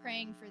 commit to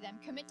praying for them,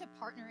 commit to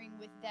partnering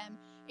with them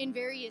in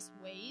various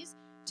ways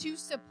to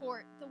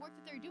support the work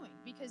that they're doing,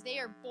 because they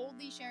are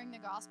boldly sharing the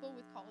gospel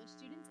with college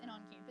students and on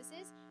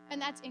campuses, and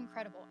that's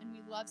incredible, and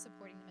we love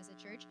supporting them as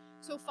a church.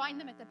 So find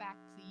them at the back,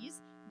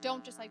 please.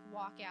 Don't just like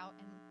walk out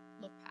and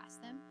look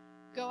past them.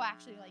 Go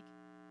actually like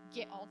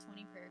get all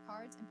 20 prayer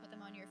cards and put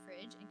them on your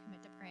fridge and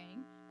commit to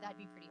praying. That'd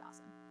be pretty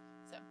awesome.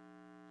 So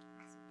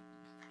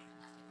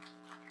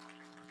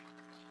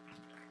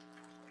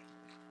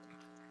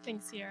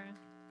thanks, Sierra.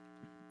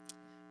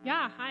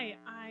 Yeah, hi,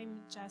 I'm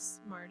Jess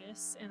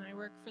Martis, and I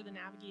work for the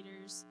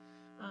Navigators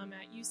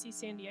at UC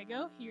San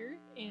Diego here.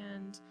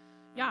 And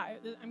yeah,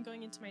 I'm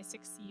going into my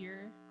 6th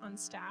year on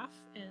staff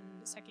and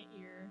second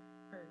year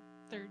or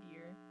third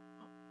year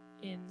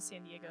in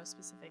San Diego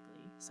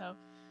specifically. So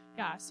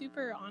yeah,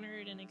 super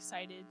honored and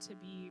excited to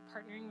be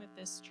partnering with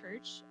this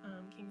church.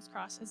 King's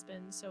Cross has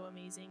been so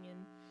amazing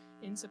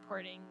in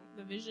supporting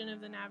the vision of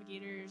the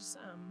Navigators,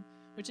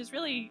 which is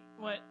really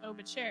what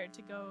Obed shared,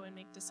 to go and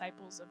make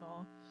disciples of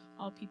all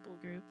people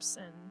groups.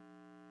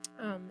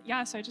 And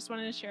yeah, so I just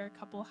wanted to share a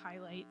couple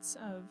highlights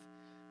of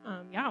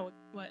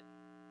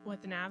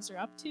what the Navs are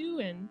up to.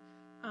 And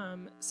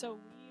so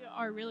we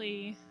are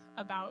really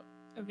about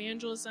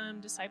evangelism,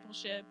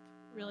 discipleship,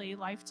 really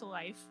life to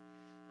life,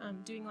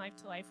 doing life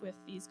to life with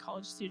these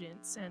college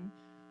students.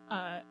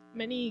 And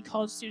many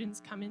college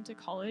students come into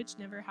college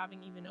never having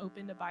even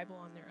opened a Bible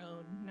on their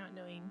own, not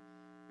knowing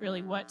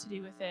really what to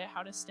do with it,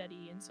 how to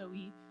study. And so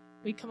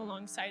we come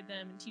alongside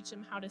them and teach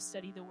them how to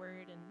study the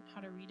Word and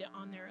how to read it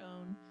on their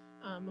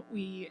own.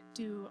 We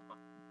do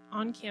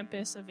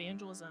on-campus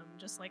evangelism,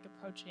 just like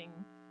approaching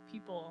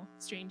people,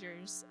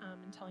 strangers,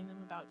 and telling them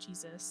about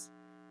Jesus.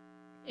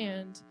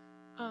 And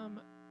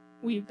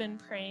we've been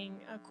praying.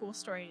 A cool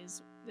story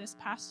is this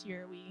past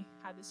year we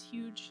had this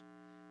huge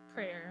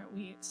prayer.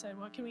 We said,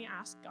 what can we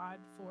ask God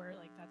for?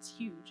 Like, that's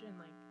huge and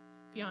like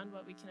beyond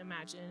what we can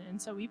imagine. And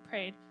so we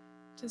prayed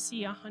to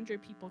see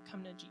 100 people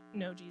come to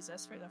know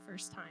Jesus for the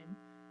first time.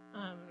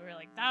 And we were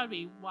like, that would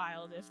be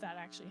wild if that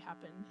actually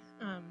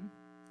happened.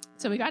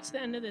 So we got to the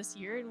end of this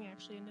year, and we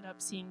actually ended up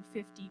seeing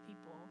 50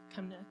 people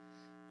come to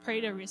pray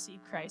to receive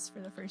Christ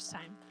for the first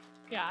time.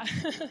 Yeah.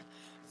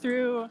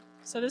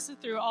 So this is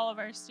through all of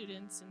our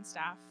students and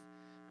staff.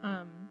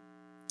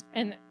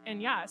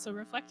 And yeah, so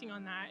reflecting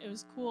on that, it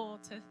was cool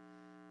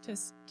to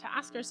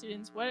ask our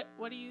students,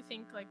 what do you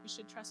think like we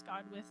should trust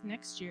God with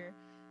next year?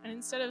 And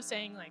instead of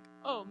saying like,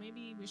 oh,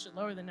 maybe we should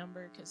lower the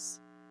number because,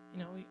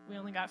 we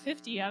only got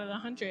 50 out of the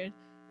 100,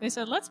 they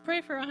said, let's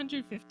pray for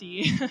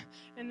 150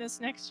 in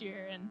this next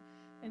year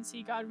and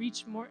see God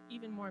reach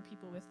even more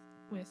people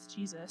with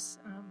Jesus.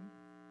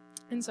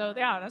 And so,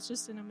 yeah, that's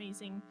just an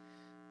amazing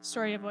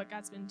story of what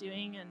God's been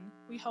doing. And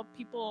we help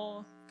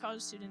people,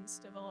 college students,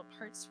 develop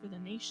hearts for the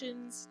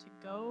nations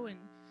to go and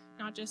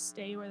not just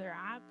stay where they're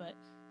at, but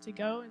to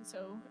go. And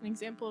so an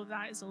example of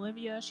that is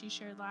Olivia. She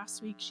shared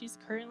last week. She's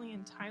currently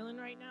in Thailand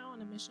right now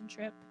on a mission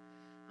trip,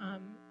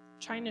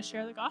 trying to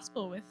share the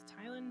gospel with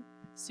Thailand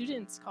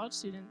students, college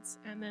students.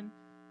 And then,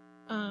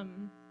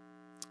 and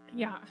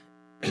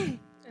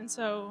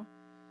so,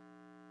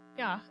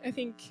 I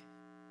think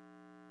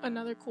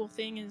another cool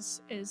thing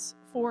is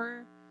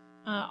 4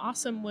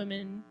 awesome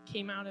women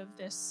came out of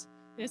this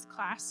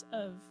class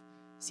of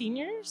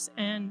seniors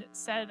and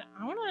said,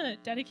 I want to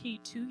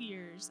dedicate 2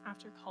 years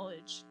after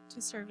college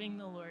to serving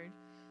the Lord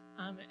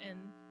and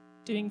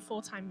doing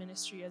full-time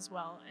ministry as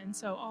well. And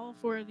so all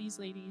 4 of these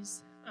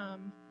ladies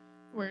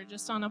were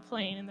just on a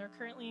plane, and they're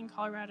currently in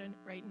Colorado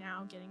right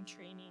now getting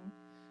training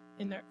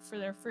for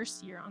their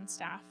first year on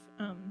staff.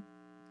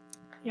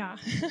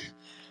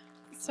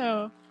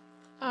 So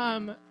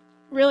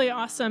really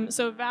awesome.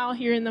 So Val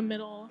here in the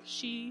middle,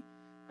 she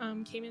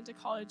came into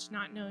college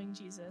not knowing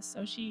Jesus.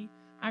 So she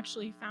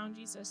actually found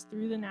Jesus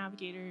through the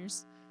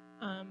Navigators.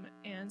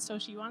 And so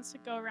she wants to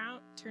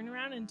turn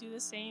around and do the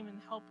same and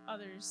help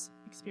others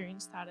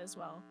experience that as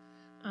well.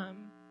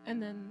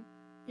 And then,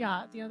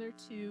 the other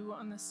 2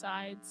 on the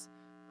sides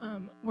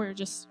were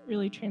just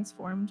really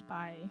transformed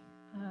by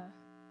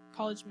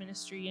college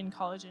ministry in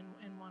college and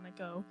want to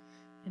go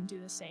and do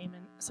the same.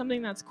 And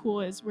something that's cool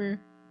is we're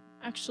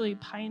actually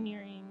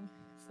pioneering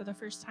for the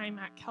first time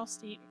at Cal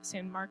State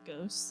San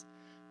Marcos.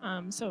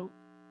 So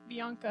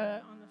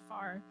Bianca on the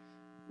far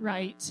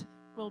right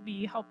will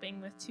be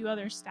helping with 2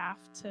 other staff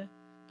to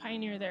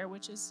pioneer there,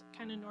 which is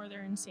kind of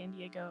northern San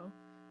Diego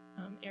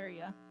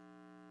area.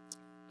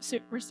 So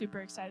we're super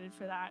excited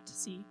for that, to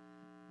see.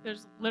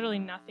 There's literally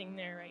nothing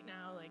there right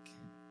now. Like,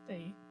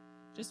 they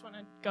just want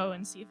to go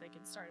and see if they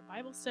can start a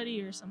Bible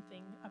study or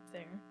something up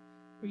there,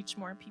 reach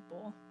more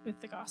people with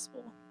the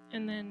gospel.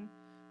 And then,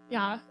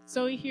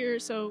 Zoe here,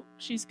 so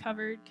she's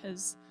covered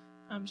because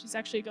she's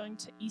actually going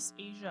to East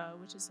Asia,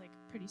 which is like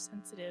a pretty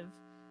sensitive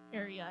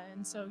area,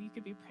 and so you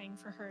could be praying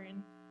for her.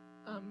 And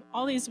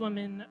all these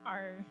women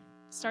are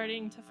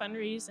starting to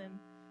fundraise and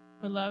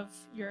would love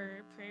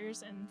your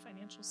prayers and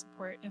financial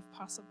support if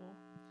possible.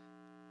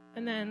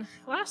 And then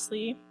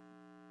lastly,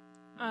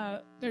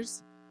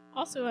 there's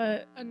also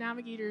a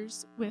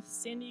Navigators with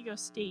San Diego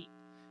State.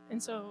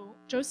 And so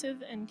Joseph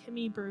and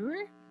Kimmy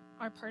Brewer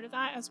are part of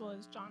that, as well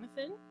as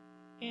Jonathan.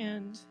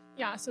 And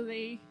so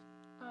they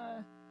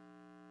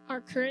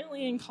are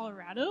currently in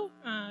Colorado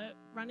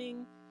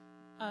running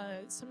a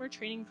summer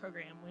training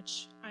program,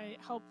 which I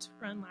helped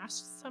run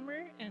last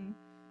summer. And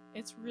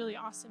it's really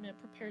awesome. It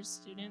prepares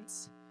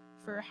students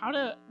for how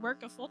to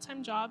work a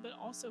full-time job, but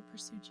also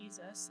pursue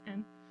Jesus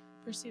and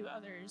pursue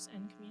others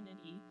and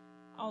community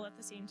all at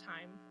the same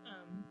time.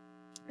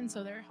 And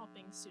so they're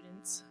helping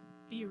students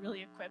be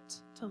really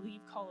equipped to leave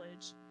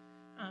college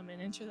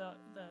and enter the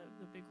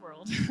big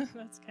world.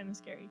 That's kind of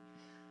scary.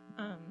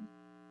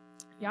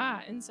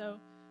 And so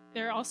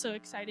they're also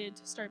excited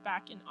to start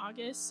back in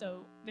August.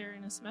 So they're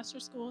in a semester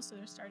school, so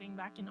they're starting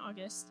back in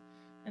August.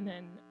 And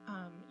then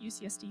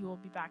UCSD will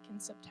be back in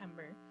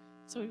September.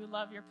 So we would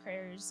love your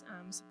prayers,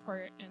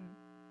 support, and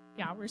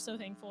we're so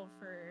thankful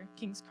for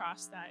King's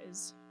Cross that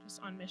is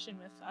just on mission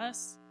with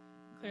us.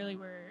 Clearly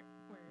we're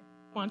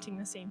wanting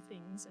the same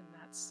things, and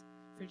that's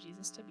for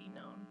Jesus to be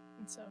known.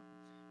 And so,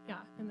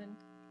 and then,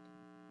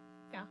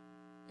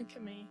 and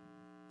Kamei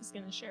is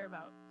going to share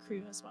about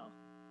Crew as well.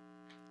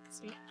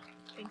 Sweet.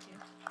 Thank you.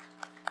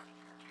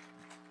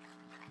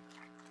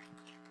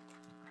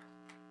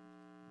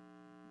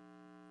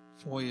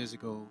 4 years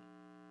ago,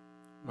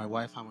 my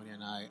wife Harmony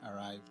and I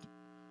arrived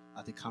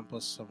at a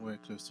campus somewhere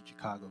close to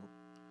Chicago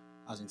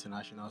as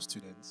international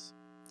students.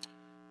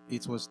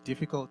 It was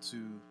difficult to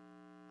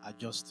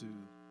adjust to the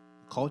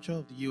culture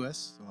of the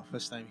US, our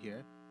first time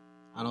here,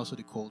 and also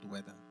the cold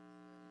weather.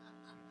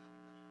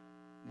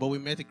 But we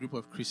met a group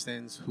of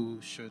Christians who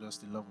showed us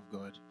the love of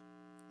God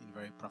in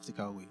very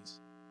practical ways.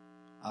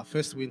 Our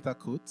first winter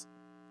coat,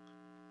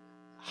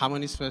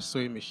 Harmony's first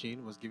sewing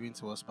machine, was given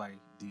to us by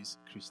these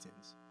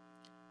Christians.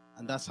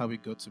 And that's how we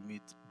got to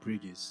meet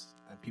Bridges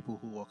and people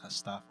who work as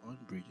staff on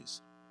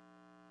Bridges.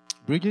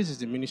 Bridges is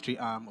the ministry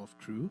arm of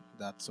Crew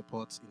that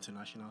supports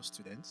international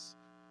students,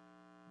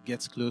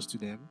 gets close to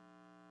them,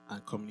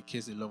 and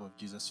communicates the love of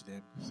Jesus to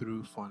them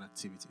through fun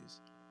activities.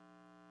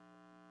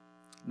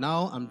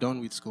 Now I'm done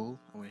with school,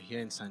 and we're here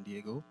in San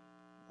Diego,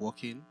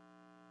 working,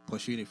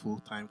 pursuing a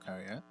full-time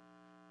career,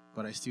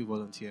 but I still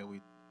volunteer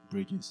with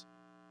Bridges.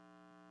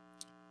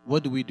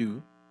 What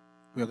do?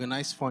 We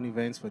organize fun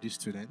events for these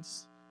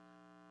students,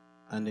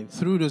 and then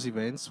through those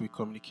events, we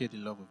communicate the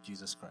love of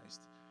Jesus Christ.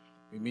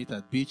 We meet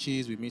at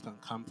beaches, we meet on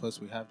campus,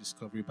 we have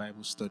Discovery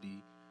Bible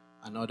Study,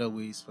 and other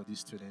ways for these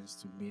students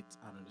to meet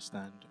and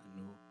understand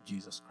and know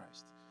Jesus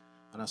Christ.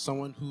 And as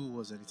someone who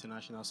was an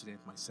international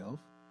student myself,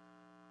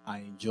 I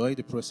enjoy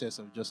the process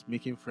of just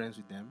making friends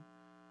with them,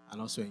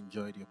 and also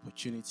enjoy the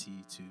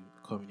opportunity to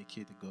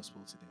communicate the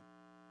gospel to them.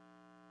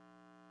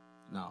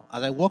 Now,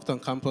 as I worked on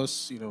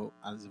campus,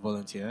 as a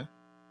volunteer,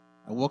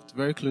 I worked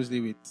very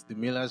closely with the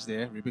Millers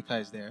there. Rebecca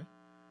is there.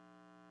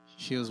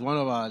 She was one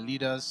of our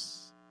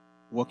leaders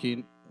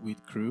working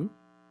with Crew.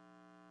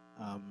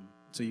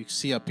 So you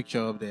see a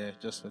picture up there,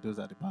 just for those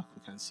at the back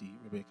who can see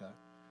Rebecca.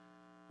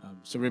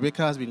 So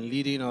Rebecca has been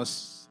leading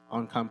us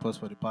on campus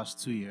for the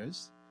past 2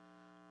 years,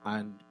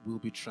 and will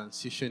be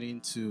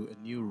transitioning to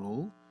a new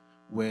role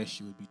where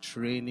she will be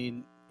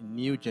training a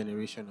new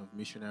generation of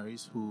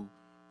missionaries who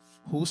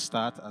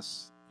start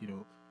as,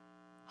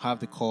 have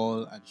the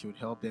call, and she would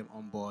help them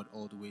on board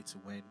all the way to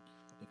when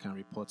they can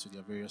report to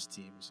their various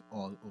teams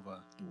all over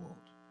the world.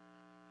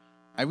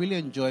 I really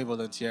enjoy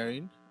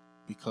volunteering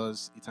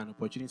because it's an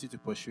opportunity to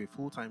pursue a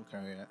full-time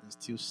career and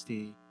still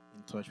stay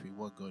in touch with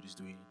what God is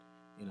doing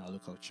in our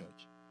local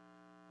church.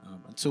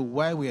 And so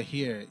why we're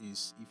here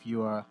is, if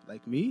you are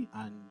like me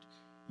and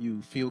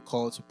you feel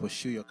called to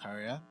pursue your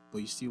career, but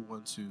you still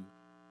want to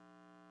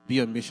be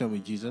on mission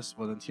with Jesus,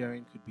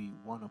 volunteering could be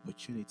one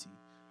opportunity.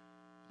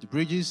 The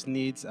Bridges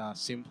needs are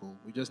simple.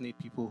 We just need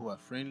people who are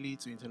friendly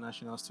to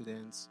international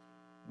students,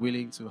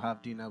 willing to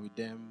have dinner with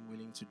them,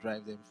 willing to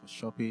drive them for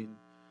shopping,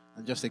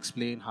 and just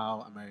explain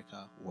how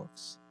America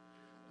works.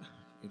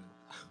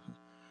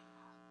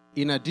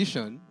 In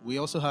addition, we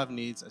also have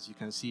needs. As you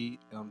can see,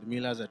 the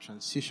Millers are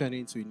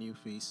transitioning to a new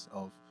phase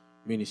of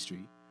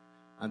ministry.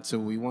 And so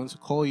we want to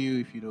call you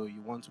if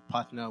you want to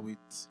partner with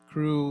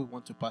crew,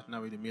 want to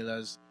partner with the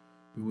Millers.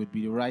 We would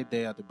be right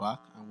there at the back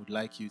and would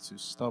like you to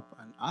stop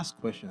and ask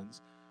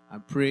questions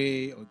and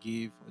pray or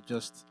give or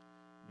just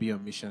be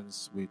on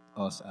missions with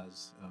us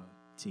as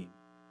a team.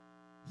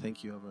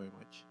 Thank you all very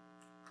much.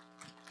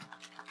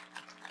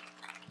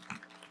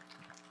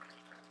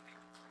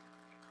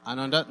 And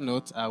on that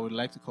note, I would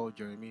like to call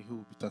Jeremy, who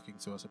will be talking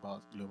to us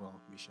about global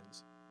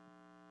missions.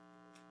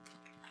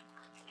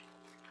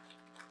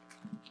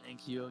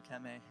 Thank you,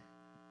 Okeme.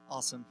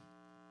 Awesome.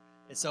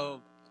 It's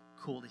so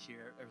cool to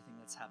hear everything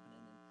that's happening.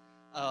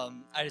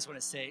 And I just want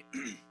to say,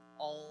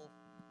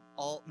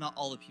 not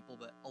all the people,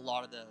 but a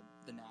lot of the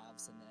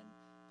NAVs, and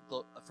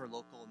then for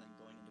local and then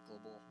going into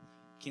global,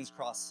 King's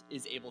Cross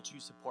is able to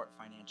support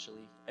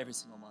financially every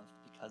single month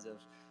because of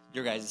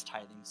your guys'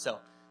 tithing. So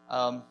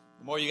the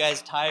more you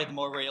guys tithe, the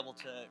more we're able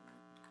to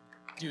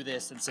do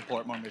this and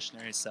support more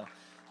missionaries. So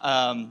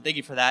thank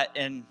you for that.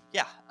 And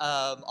yeah,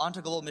 on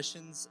to global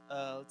missions.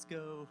 Let's go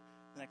to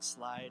the next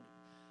slide.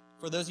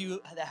 For those of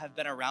you that have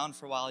been around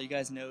for a while, you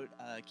guys know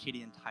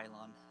Katie and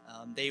Tylon.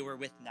 They were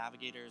with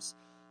Navigators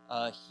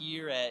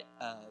here at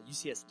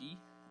UCSD,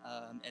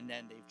 and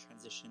then they've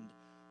transitioned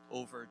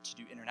over to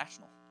do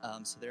international.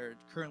 So they're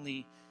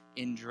currently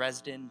in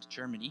Dresden,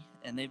 Germany,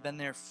 and they've been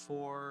there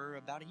for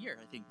about a year,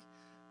 I think.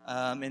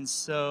 And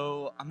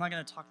so I'm not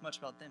going to talk much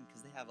about them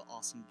because they have an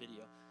awesome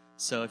video.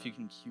 So if you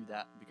can cue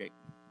that, would be great.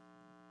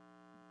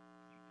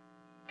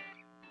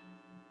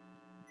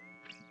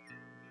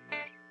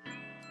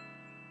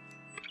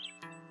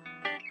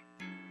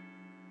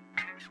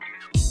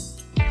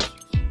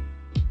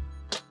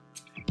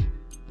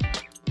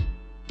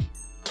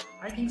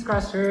 Hi, King's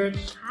Cross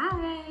Church.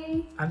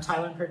 Hi. I'm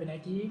Tyler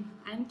Perganecki.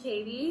 I'm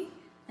Katie.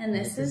 And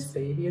this is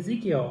baby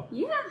Ezekiel.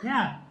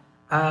 Yeah.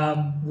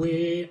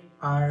 We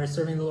are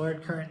serving the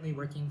Lord, currently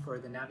working for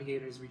the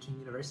Navigators Reaching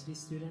University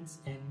students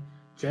in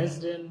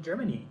Dresden,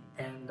 Germany.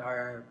 And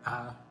our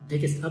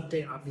biggest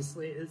update,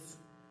 obviously, is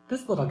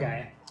this little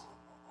guy.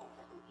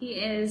 He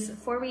is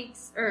 4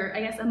 weeks, or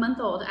I guess a month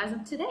old as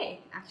of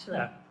today, actually.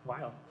 Yeah,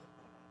 wild.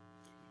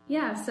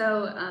 Yeah,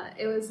 so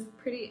it was a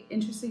pretty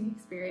interesting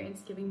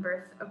experience giving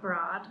birth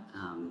abroad.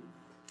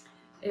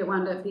 It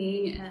wound up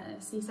being a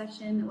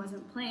C-section that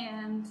wasn't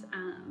planned,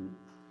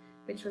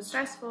 which was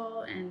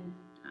stressful, and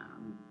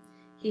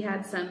he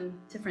had some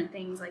different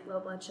things like low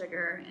blood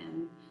sugar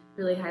and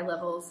really high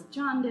levels of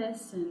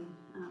jaundice, and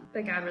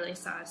but God really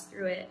saw us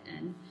through it,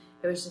 and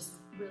it was just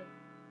really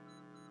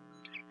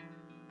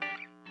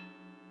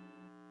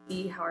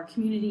see how our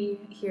community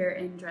here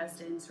in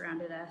Dresden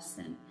surrounded us.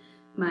 And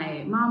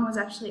my mom was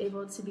actually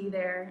able to be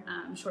there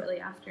shortly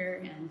after,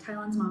 and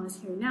Tylon's mom is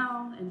here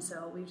now, and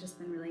so we've just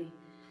been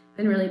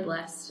really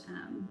blessed.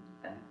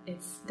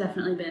 It's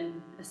definitely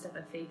been a step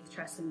of faith,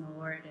 trusting the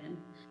Lord and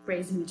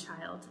raising a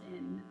child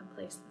in a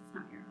place that's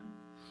not your own.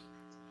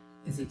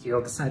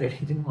 Ezekiel decided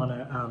he didn't want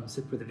to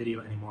sit for the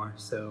video anymore,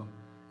 so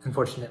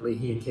unfortunately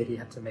he and Katie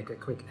had to make a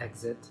quick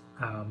exit.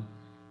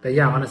 But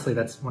yeah, honestly,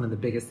 that's one of the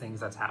biggest things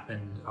that's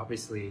happened,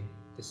 obviously,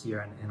 this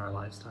year in our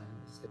lifetime.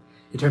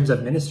 In terms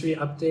of ministry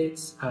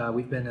updates,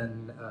 we've been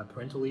in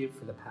parental leave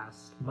for the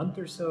past month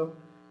or so.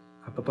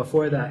 But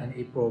before that, in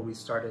April, we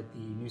started the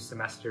new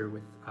semester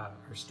with our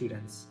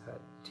students at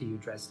TU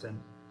Dresden.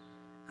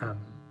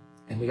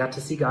 And we got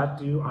to see God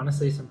do,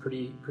 honestly, some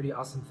pretty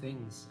awesome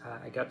things.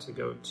 I got to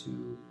go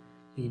to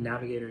the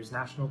Navigators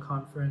National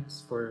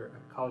Conference for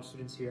college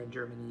students here in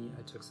Germany.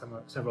 I took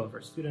several of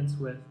our students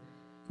with.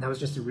 And that was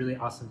just a really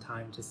awesome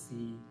time to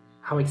see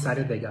how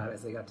excited they got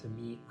as they got to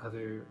meet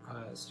other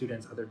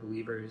students, other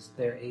believers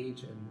their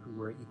age, and who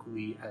were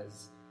equally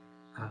as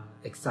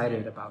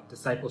excited about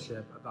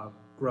discipleship, about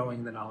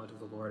growing the knowledge of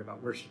the Lord,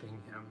 about worshiping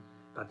Him,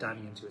 about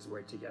diving into His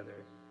Word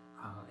together.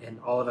 And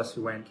all of us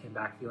who went came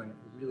back feeling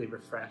really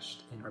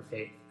refreshed in our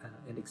faith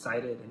and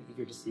excited and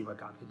eager to see what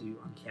God could do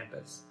on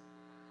campus.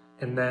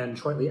 And then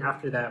shortly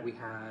after that, we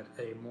had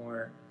a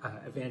more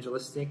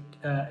evangelistic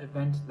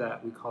event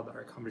that we called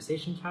our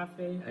Conversation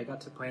Cafe. I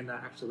got to plan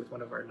that actually with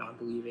one of our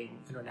non-believing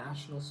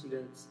international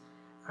students.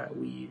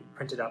 We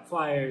printed out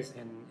flyers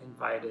and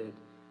invited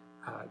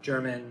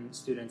German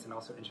students and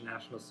also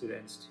international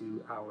students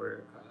to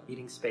our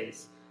meeting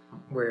space,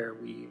 where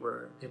we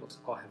were able to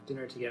all have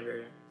dinner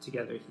together.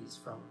 He's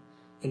from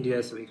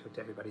India, so we cooked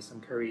everybody some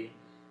curry,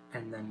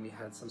 and then we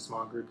had some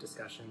small group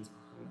discussions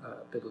on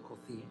a biblical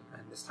theme,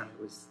 and this time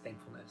it was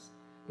thankfulness.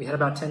 We had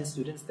about 10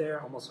 students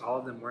there. Almost all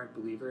of them weren't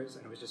believers,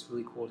 and it was just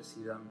really cool to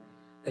see them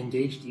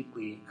engage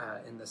deeply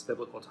in this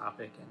biblical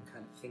topic and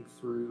kind of think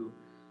through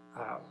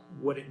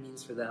what it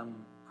means for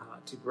them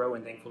to grow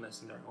in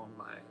thankfulness in their own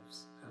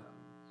lives.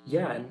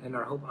 And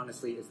our hope,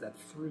 honestly, is that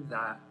through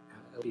that,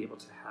 they'll be able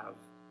to have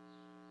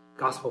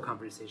gospel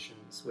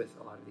conversations with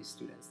a lot of these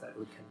students that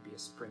would kind of be a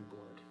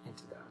springboard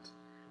into that.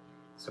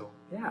 So,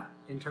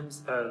 in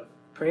terms of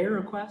prayer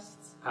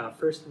requests,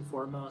 first and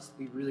foremost,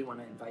 we really want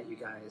to invite you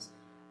guys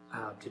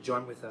to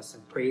join with us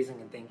in praising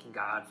and thanking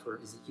God for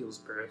Ezekiel's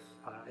birth.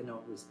 I know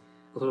it was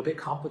a little bit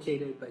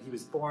complicated, but he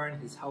was born,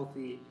 he's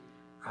healthy,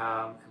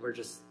 and we're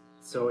just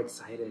so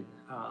excited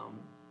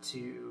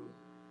to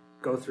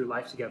go through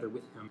life together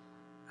with him.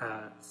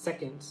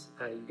 Second,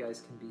 you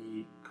guys can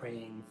be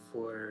praying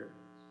for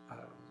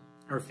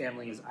our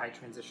family as I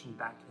transition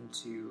back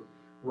into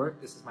work.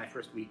 This is my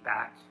first week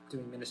back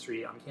doing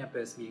ministry on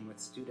campus, meeting with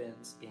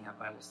students, being at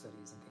Bible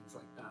studies and things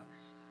like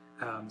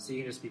that. So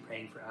you can just be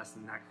praying for us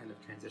in that kind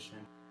of transition.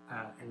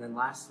 And then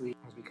lastly,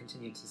 as we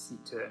continue to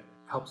seek to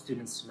help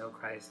students to know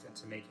Christ and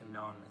to make him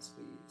known, as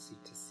we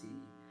seek to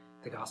see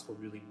the gospel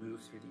really move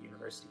through the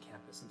university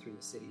campus and through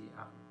the city,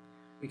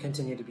 we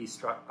continue to be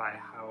struck by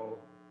how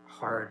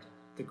hard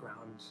the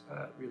ground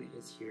really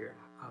is here,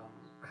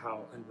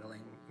 how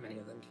unwilling many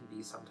of them can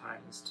be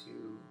sometimes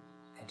to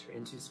enter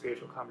into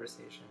spiritual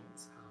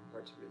conversations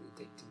or to really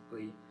dig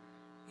deeply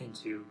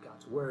into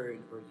God's word,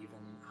 or even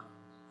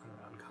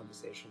around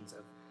conversations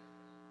of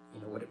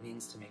what it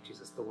means to make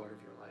Jesus the Lord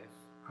of your life.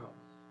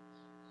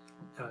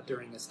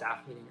 During a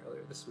staff meeting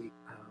earlier this week,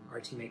 our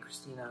teammate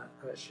Christina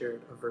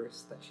shared a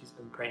verse that she's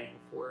been praying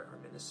for our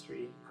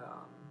ministry,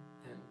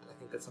 and I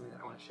think that's something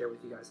that I want to share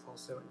with you guys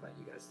also, invite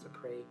you guys to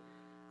pray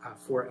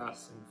for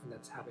us, and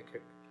that's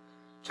Habakkuk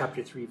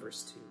chapter 3,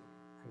 verse 2.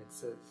 And it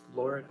says,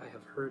 "Lord, I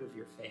have heard of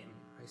your fame.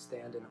 I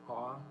stand in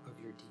awe of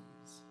your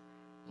deeds.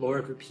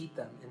 Lord, repeat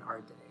them in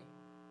our day.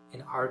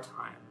 In our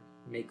time,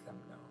 make them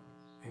known.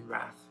 In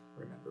wrath,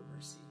 remember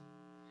mercy."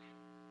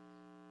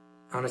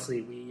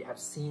 Honestly, we have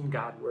seen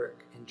God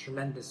work in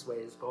tremendous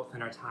ways, both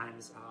in our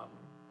times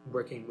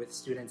working with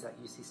students at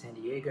UC San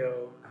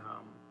Diego,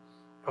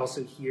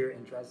 also here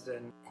in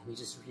Dresden, and we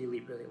just really,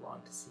 really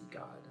long to see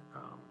God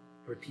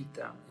repeat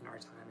them in our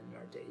time and in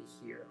our day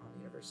here on the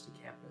university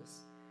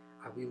campus.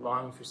 We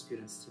long for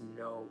students to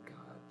know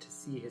God, to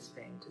see his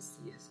fame, to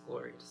see his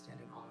glory, to stand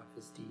in awe of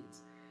his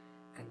deeds,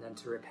 and then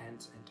to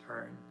repent and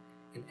turn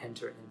and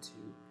enter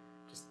into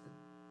just the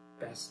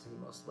best and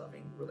most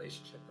loving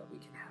relationship that we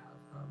can have,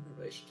 the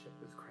relationship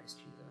with Christ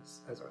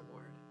Jesus as our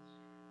Lord.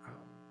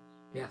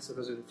 So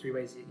those are the three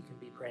ways that you can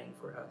be praying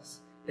for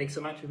us. Thanks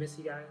so much. We miss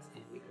you guys,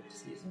 and we hope to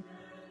see you soon.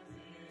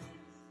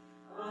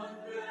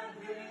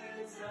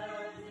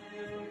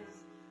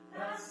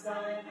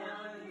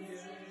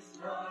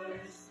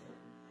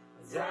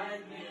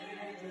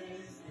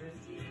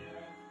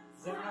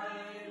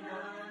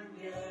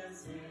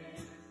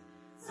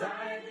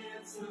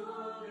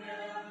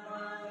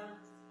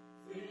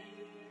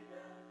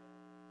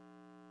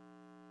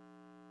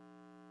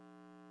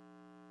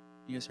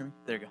 You guys hear me?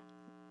 There you go.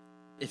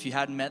 If you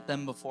hadn't met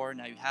them before,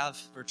 now you have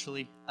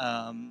virtually.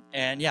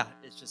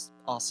 It's just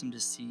awesome to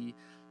see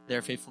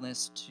their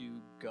faithfulness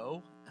to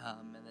go.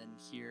 And then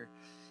here,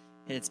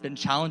 it's been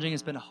challenging,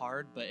 it's been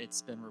hard, but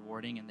it's been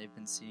rewarding, and they've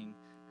been seeing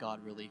God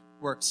really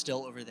work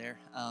still over there.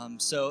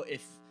 So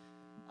if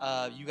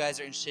you guys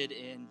are interested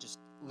in just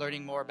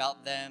learning more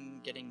about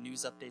them, getting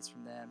news updates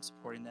from them,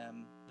 supporting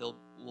them,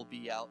 we'll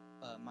be out.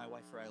 My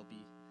wife or I will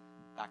be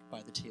back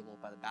by the table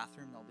by the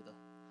bathroom. That'll be the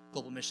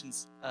Global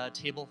Missions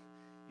table.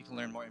 You can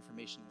learn more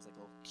information. There's like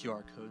a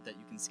QR code that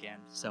you can scan.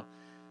 So,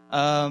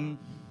 and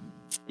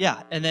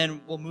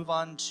then we'll move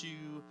on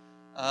to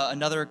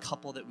another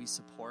couple that we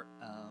support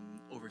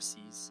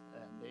overseas,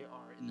 and they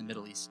are in the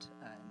Middle East.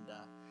 And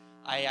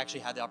I actually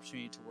had the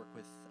opportunity to work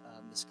with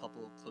this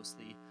couple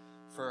closely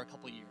for a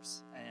couple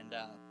years. And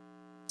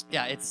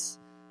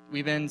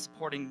we've been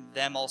supporting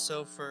them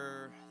also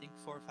for I think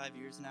 4 or 5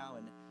 years now,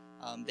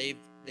 and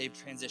they've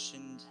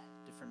transitioned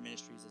different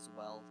ministries as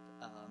well.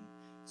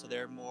 So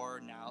they're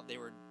more now, they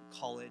were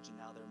college, and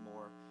now they're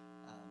more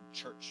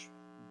church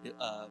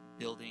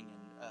building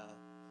and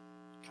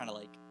kind of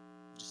like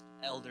just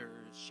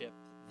eldership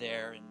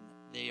there, and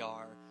they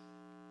are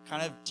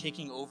kind of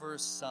taking over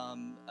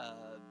some.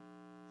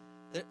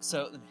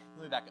 So let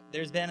me back up.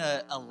 There's been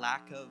a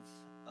lack of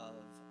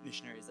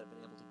missionaries that have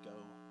been able to go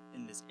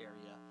in this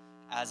area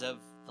as of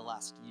the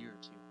last year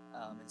or two,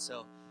 and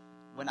so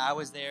when I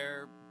was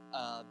there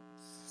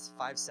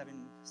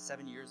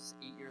 7 years,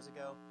 8 years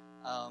ago,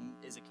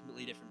 is a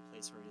completely different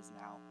place where it is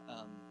now.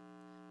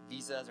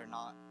 Visas are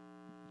not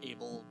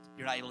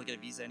you're not able to get a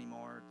visa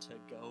anymore to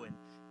go and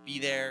be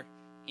there,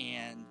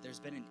 and there's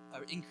been an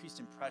increase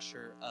in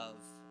pressure of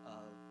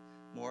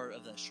more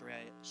of the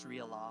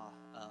Sharia law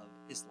of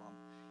Islam.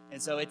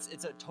 And so it's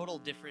a total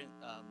different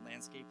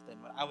landscape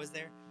than when I was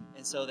there.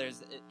 And so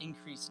there's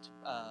increased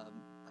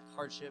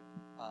hardship,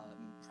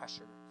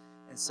 pressure.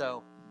 And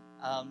so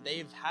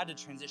they've had to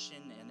transition,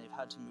 and they've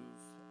had to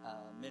move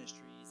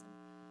ministries. And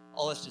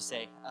all this to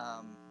say,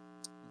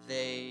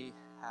 they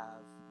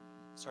have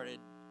started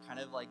kind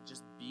of like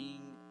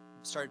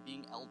started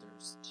being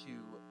elders to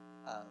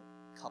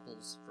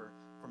couples for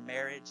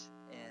marriage,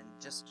 and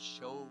just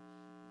show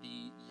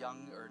the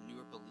young or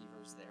newer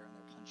believers there in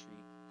their country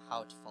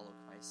how to follow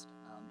Christ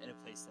in a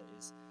place that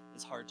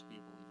is hard to be a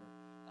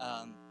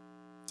believer.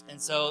 And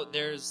so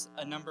there's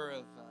a number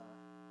of,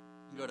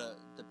 you go to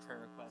the prayer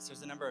requests,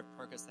 there's a number of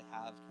prayer requests they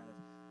have kind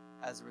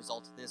of as a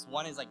result of this.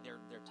 One is like they're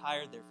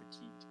tired, they're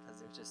fatigued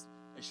because there's just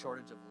a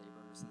shortage of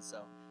laborers. And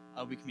so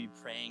we can be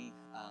praying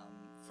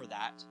for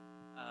that.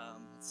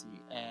 Let's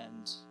see.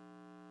 And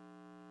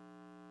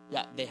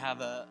yeah, they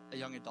have a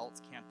young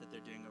adults camp that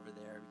they're doing over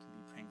there. We can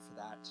be praying for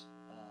that.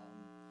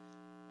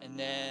 And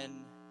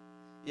then,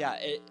 yeah,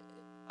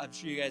 I'm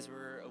sure you guys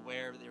were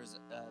aware there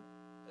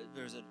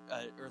was an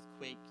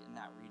earthquake in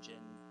that region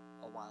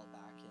a while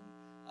back,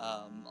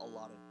 and a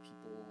lot of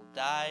people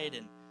died,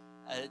 and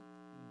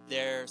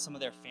some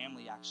of their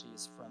family actually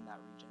is from that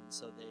region.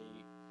 So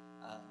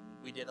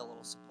we did a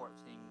little support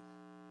thing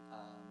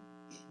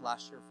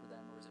last year for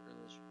them, or was it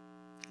earlier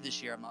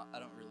this year? I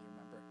don't really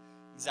remember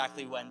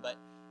exactly when, but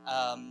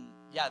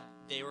yeah,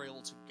 they were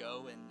able to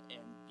go and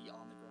be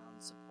on the ground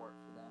support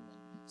for them,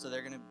 and so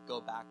they're going to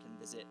go back and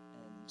visit.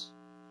 And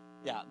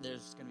yeah,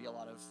 there's going to be a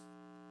lot of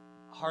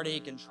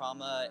heartache and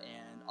trauma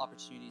and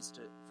opportunities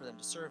for them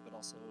to serve, but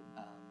also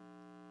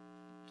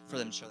for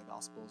them to share the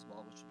gospel as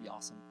well, which would be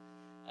awesome.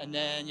 And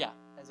then, yeah,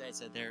 as I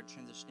said, they're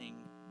transitioning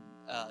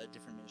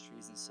different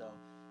ministries, and so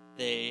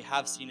they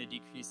have seen a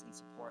decrease in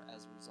support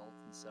as a result.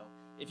 And so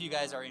if you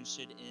guys are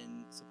interested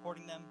in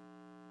supporting them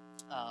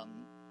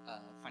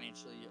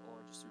financially or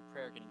just through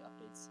prayer, getting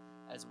updates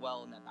as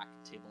well, in that back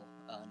table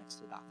next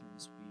to the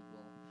bathrooms, we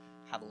will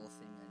have a little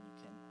thing and you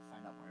can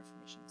find out more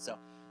information. So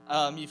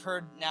you've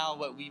heard now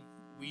what we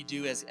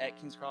do at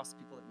King's Cross,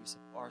 people that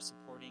we are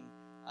supporting,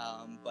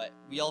 but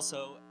we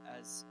also,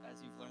 as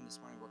you've learned this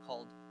morning, we're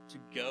called to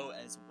go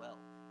as well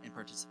and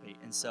participate.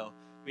 And so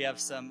we have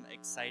some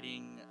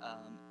exciting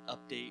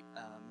update.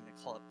 I'm going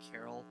to call up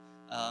Carol,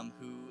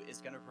 who is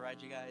going to provide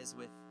you guys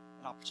with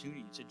an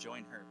opportunity to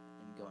join her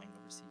in going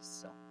overseas.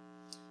 So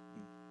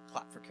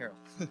clap for Carol.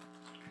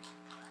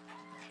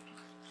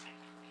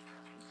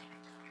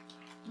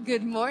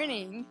 Good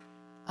morning.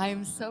 I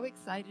am so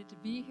excited to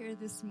be here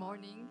this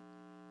morning,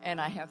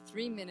 and I have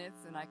 3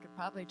 minutes, and I could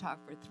probably talk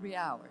for 3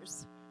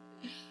 hours.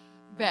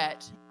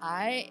 But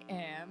I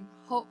am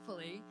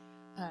hopefully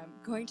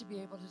going to be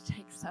able to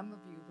take some of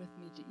you with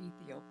me to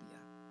Ethiopia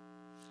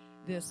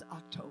this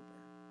October.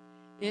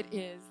 It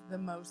is the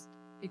most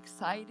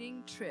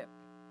exciting trip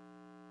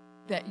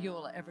that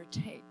you'll ever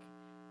take,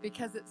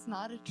 because it's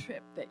not a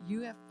trip that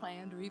you have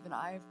planned or even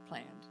I have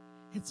planned.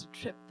 It's a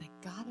trip that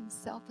God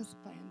himself has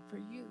planned for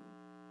you,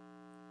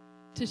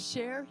 to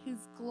share his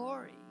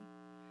glory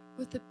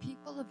with the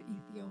people of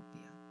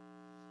Ethiopia.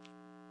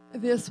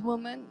 This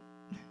woman,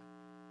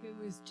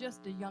 who is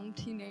just a young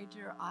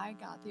teenager, I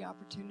got the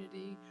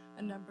opportunity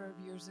a number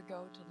of years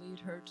ago to lead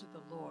her to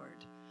the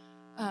Lord.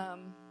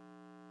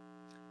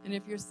 And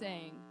if you're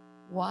saying,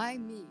 why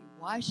me?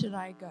 Why should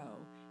I go?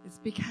 It's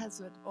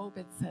because what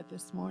Obed said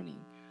this morning,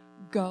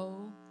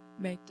 go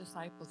make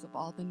disciples of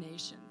all the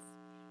nations.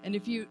 And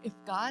if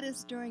God is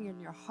stirring in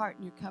your heart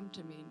and you come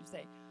to me and you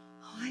say,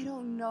 oh, I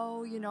don't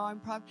know,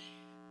 I'm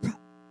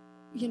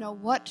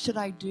what should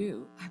I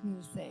do? I'm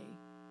going to say,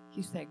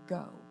 he said,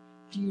 go.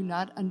 Do you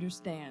not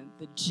understand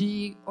the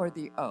G or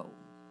the O?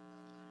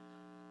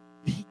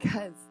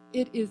 Because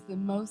it is the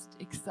most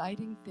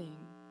exciting thing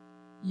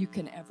you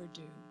can ever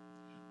do.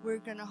 We're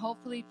going to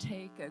hopefully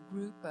take a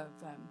group of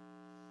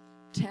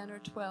 10 or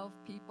 12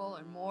 people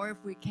or more if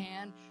we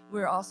can.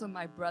 We're also,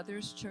 my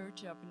brother's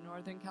church up in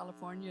Northern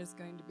California is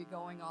going to be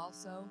going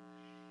also.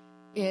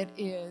 It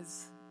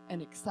is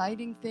an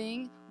exciting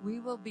thing. We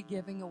will be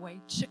giving away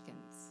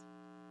chickens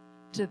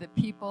to the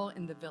people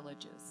in the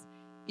villages.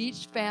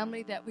 Each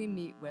family that we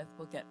meet with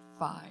will get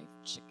 5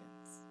 chickens.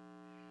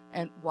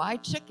 And why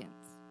chickens?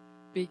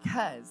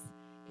 Because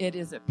it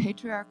is a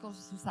patriarchal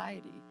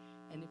society.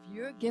 And if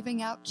you're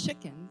giving out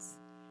chickens,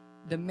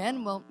 the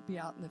men won't be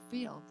out in the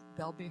field.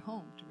 They'll be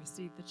home to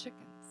receive the chickens.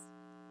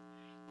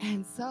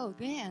 And so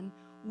then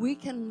we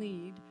can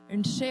lead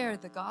and share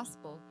the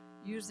gospel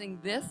using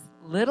this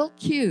little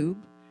cube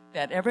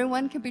that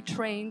everyone can be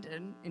trained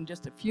in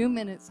just a few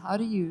minutes how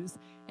to use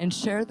and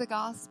share the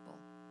gospel.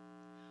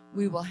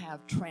 We will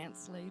have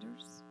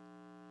translators,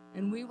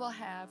 and we will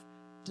have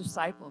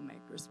disciple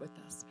makers with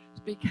us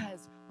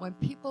because when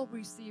people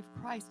receive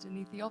Christ in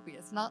Ethiopia,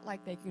 it's not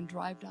like they can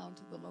drive down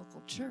to the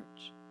local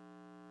church.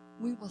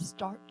 We will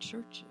start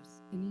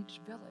churches in each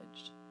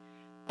village.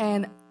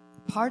 And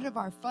part of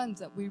our funds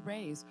that we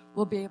raise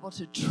will be able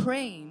to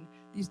train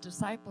these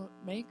disciple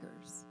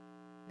makers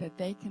that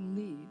they can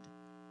lead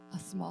a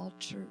small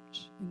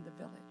church in the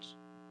village.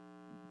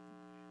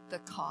 The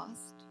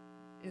cost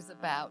is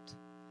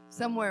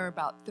somewhere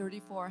about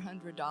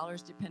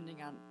 $3,400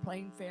 depending on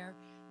plane fare.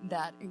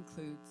 That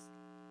includes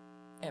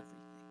everything.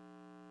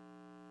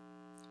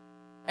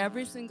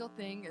 Every single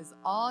thing is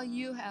all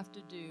you have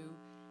to do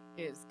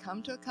is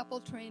come to a couple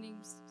training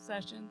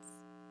sessions.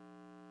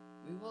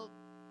 We will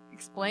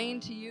explain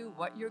to you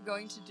what you're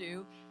going to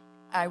do.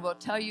 I will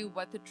tell you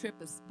what the trip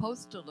is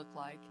supposed to look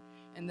like,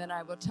 and then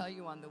I will tell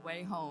you on the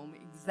way home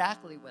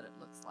exactly what it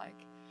looks like.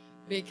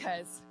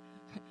 Because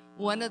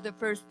one of the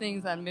first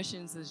things on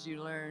missions is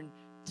you learn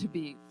to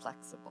be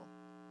flexible.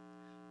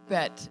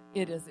 But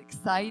it is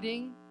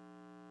exciting.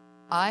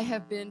 I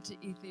have been to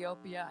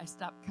Ethiopia. I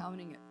stopped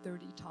counting at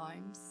 30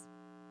 times.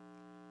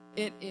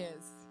 It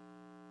is.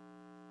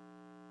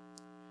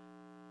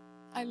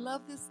 I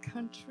love this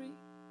country.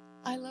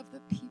 I love the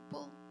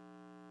people.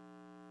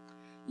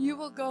 You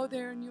will go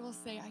there and you will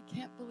say, I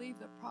can't believe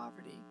the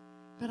poverty.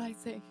 But I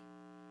say,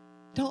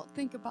 don't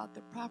think about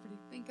the poverty.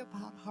 Think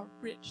about how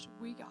rich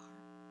we are.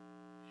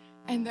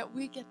 And that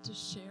we get to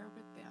share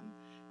with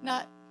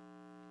them.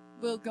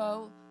 We'll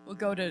go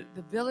to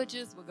the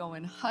villages, we'll go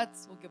in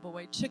huts, we'll give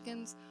away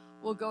chickens,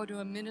 we'll go to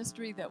a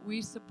ministry that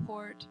we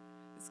support.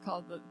 It's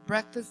called the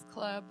Breakfast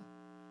Club,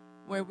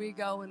 where we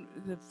go and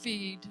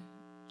feed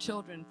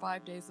children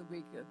 5 days a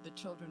week, of the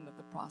children of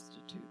the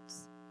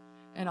prostitutes.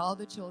 And all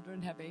the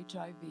children have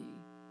HIV.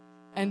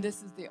 And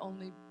this is the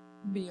only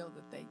meal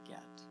that they get.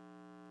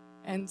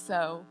 And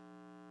so,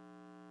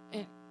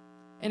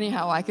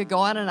 anyhow, I could go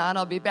on and on.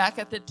 I'll be back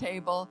at the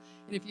table.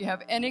 And if you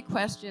have any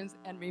questions,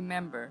 and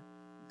remember,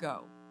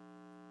 go.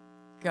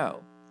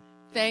 Go.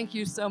 Thank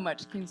you so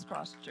much, King's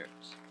Cross Church.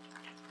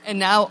 And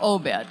now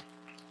Obed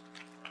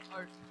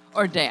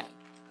or Dan.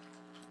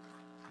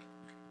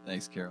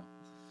 Thanks, Carol.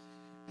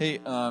 Hey,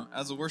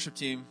 as a worship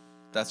team,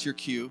 that's your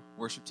cue.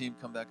 Worship team,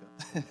 come back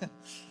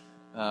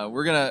up.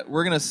 We're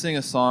gonna sing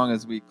a song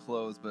as we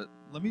close, but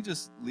let me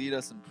just lead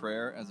us in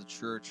prayer as a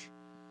church,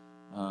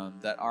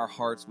 that our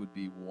hearts would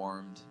be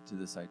warmed to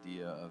this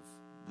idea of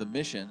the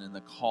mission and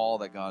the call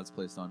that God has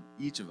placed on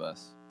each of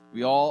us.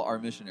 We all are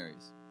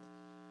missionaries.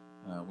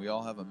 We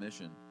all have a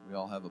mission. We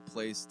all have a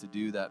place to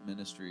do that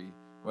ministry,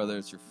 whether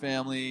it's your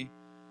family,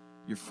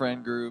 your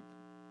friend group,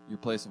 your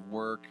place of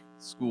work,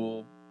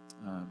 school.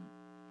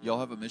 You all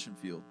have a mission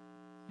field,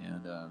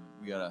 and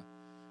we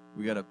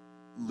gotta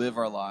live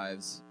our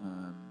lives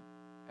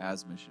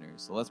as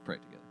missionaries. So let's pray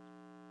together.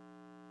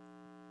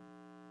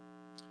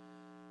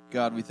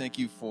 God, we thank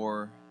you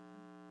for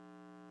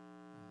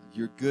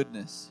your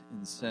goodness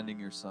in sending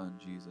your Son,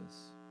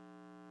 Jesus,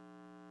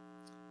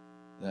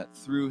 that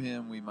through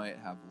him we might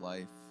have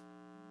life,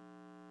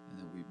 and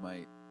that we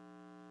might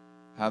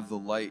have the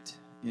light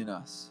in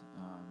us.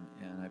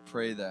 And I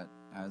pray that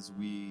as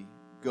we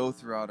go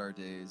throughout our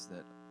days,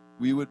 that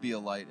we would be a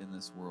light in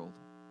this world.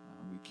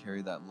 We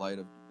carry that light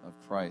of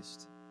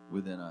Christ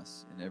within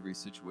us in every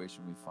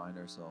situation we find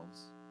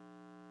ourselves.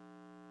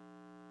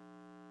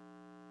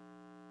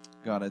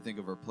 God, I think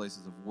of our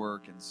places of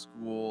work and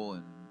school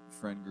and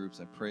friend groups.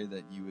 I pray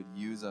that you would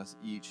use us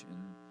each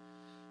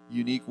in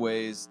unique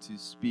ways to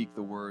speak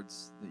the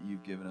words that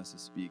you've given us to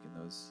speak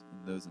in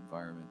those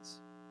environments.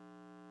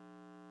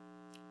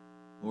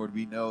 Lord,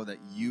 we know that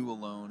you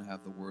alone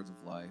have the words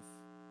of life,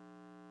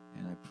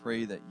 and I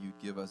pray that you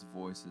give us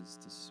voices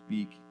to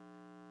speak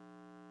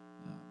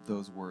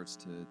those words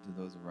to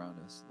those around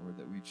us. Lord,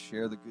 that we'd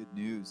share the good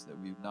news, that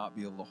we would not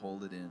be able to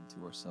hold it in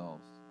to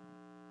ourselves.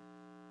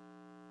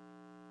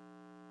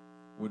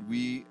 Would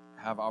we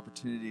have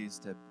opportunities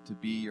to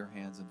be your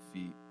hands and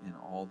feet in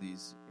all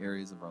these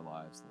areas of our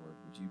lives, Lord?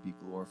 Would you be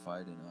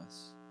glorified in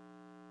us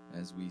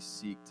as we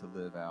seek to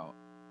live out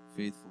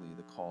faithfully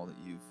the call that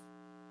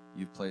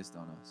you've placed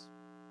on us?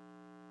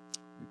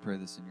 We pray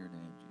this in your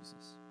name,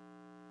 Jesus.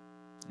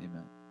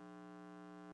 Amen.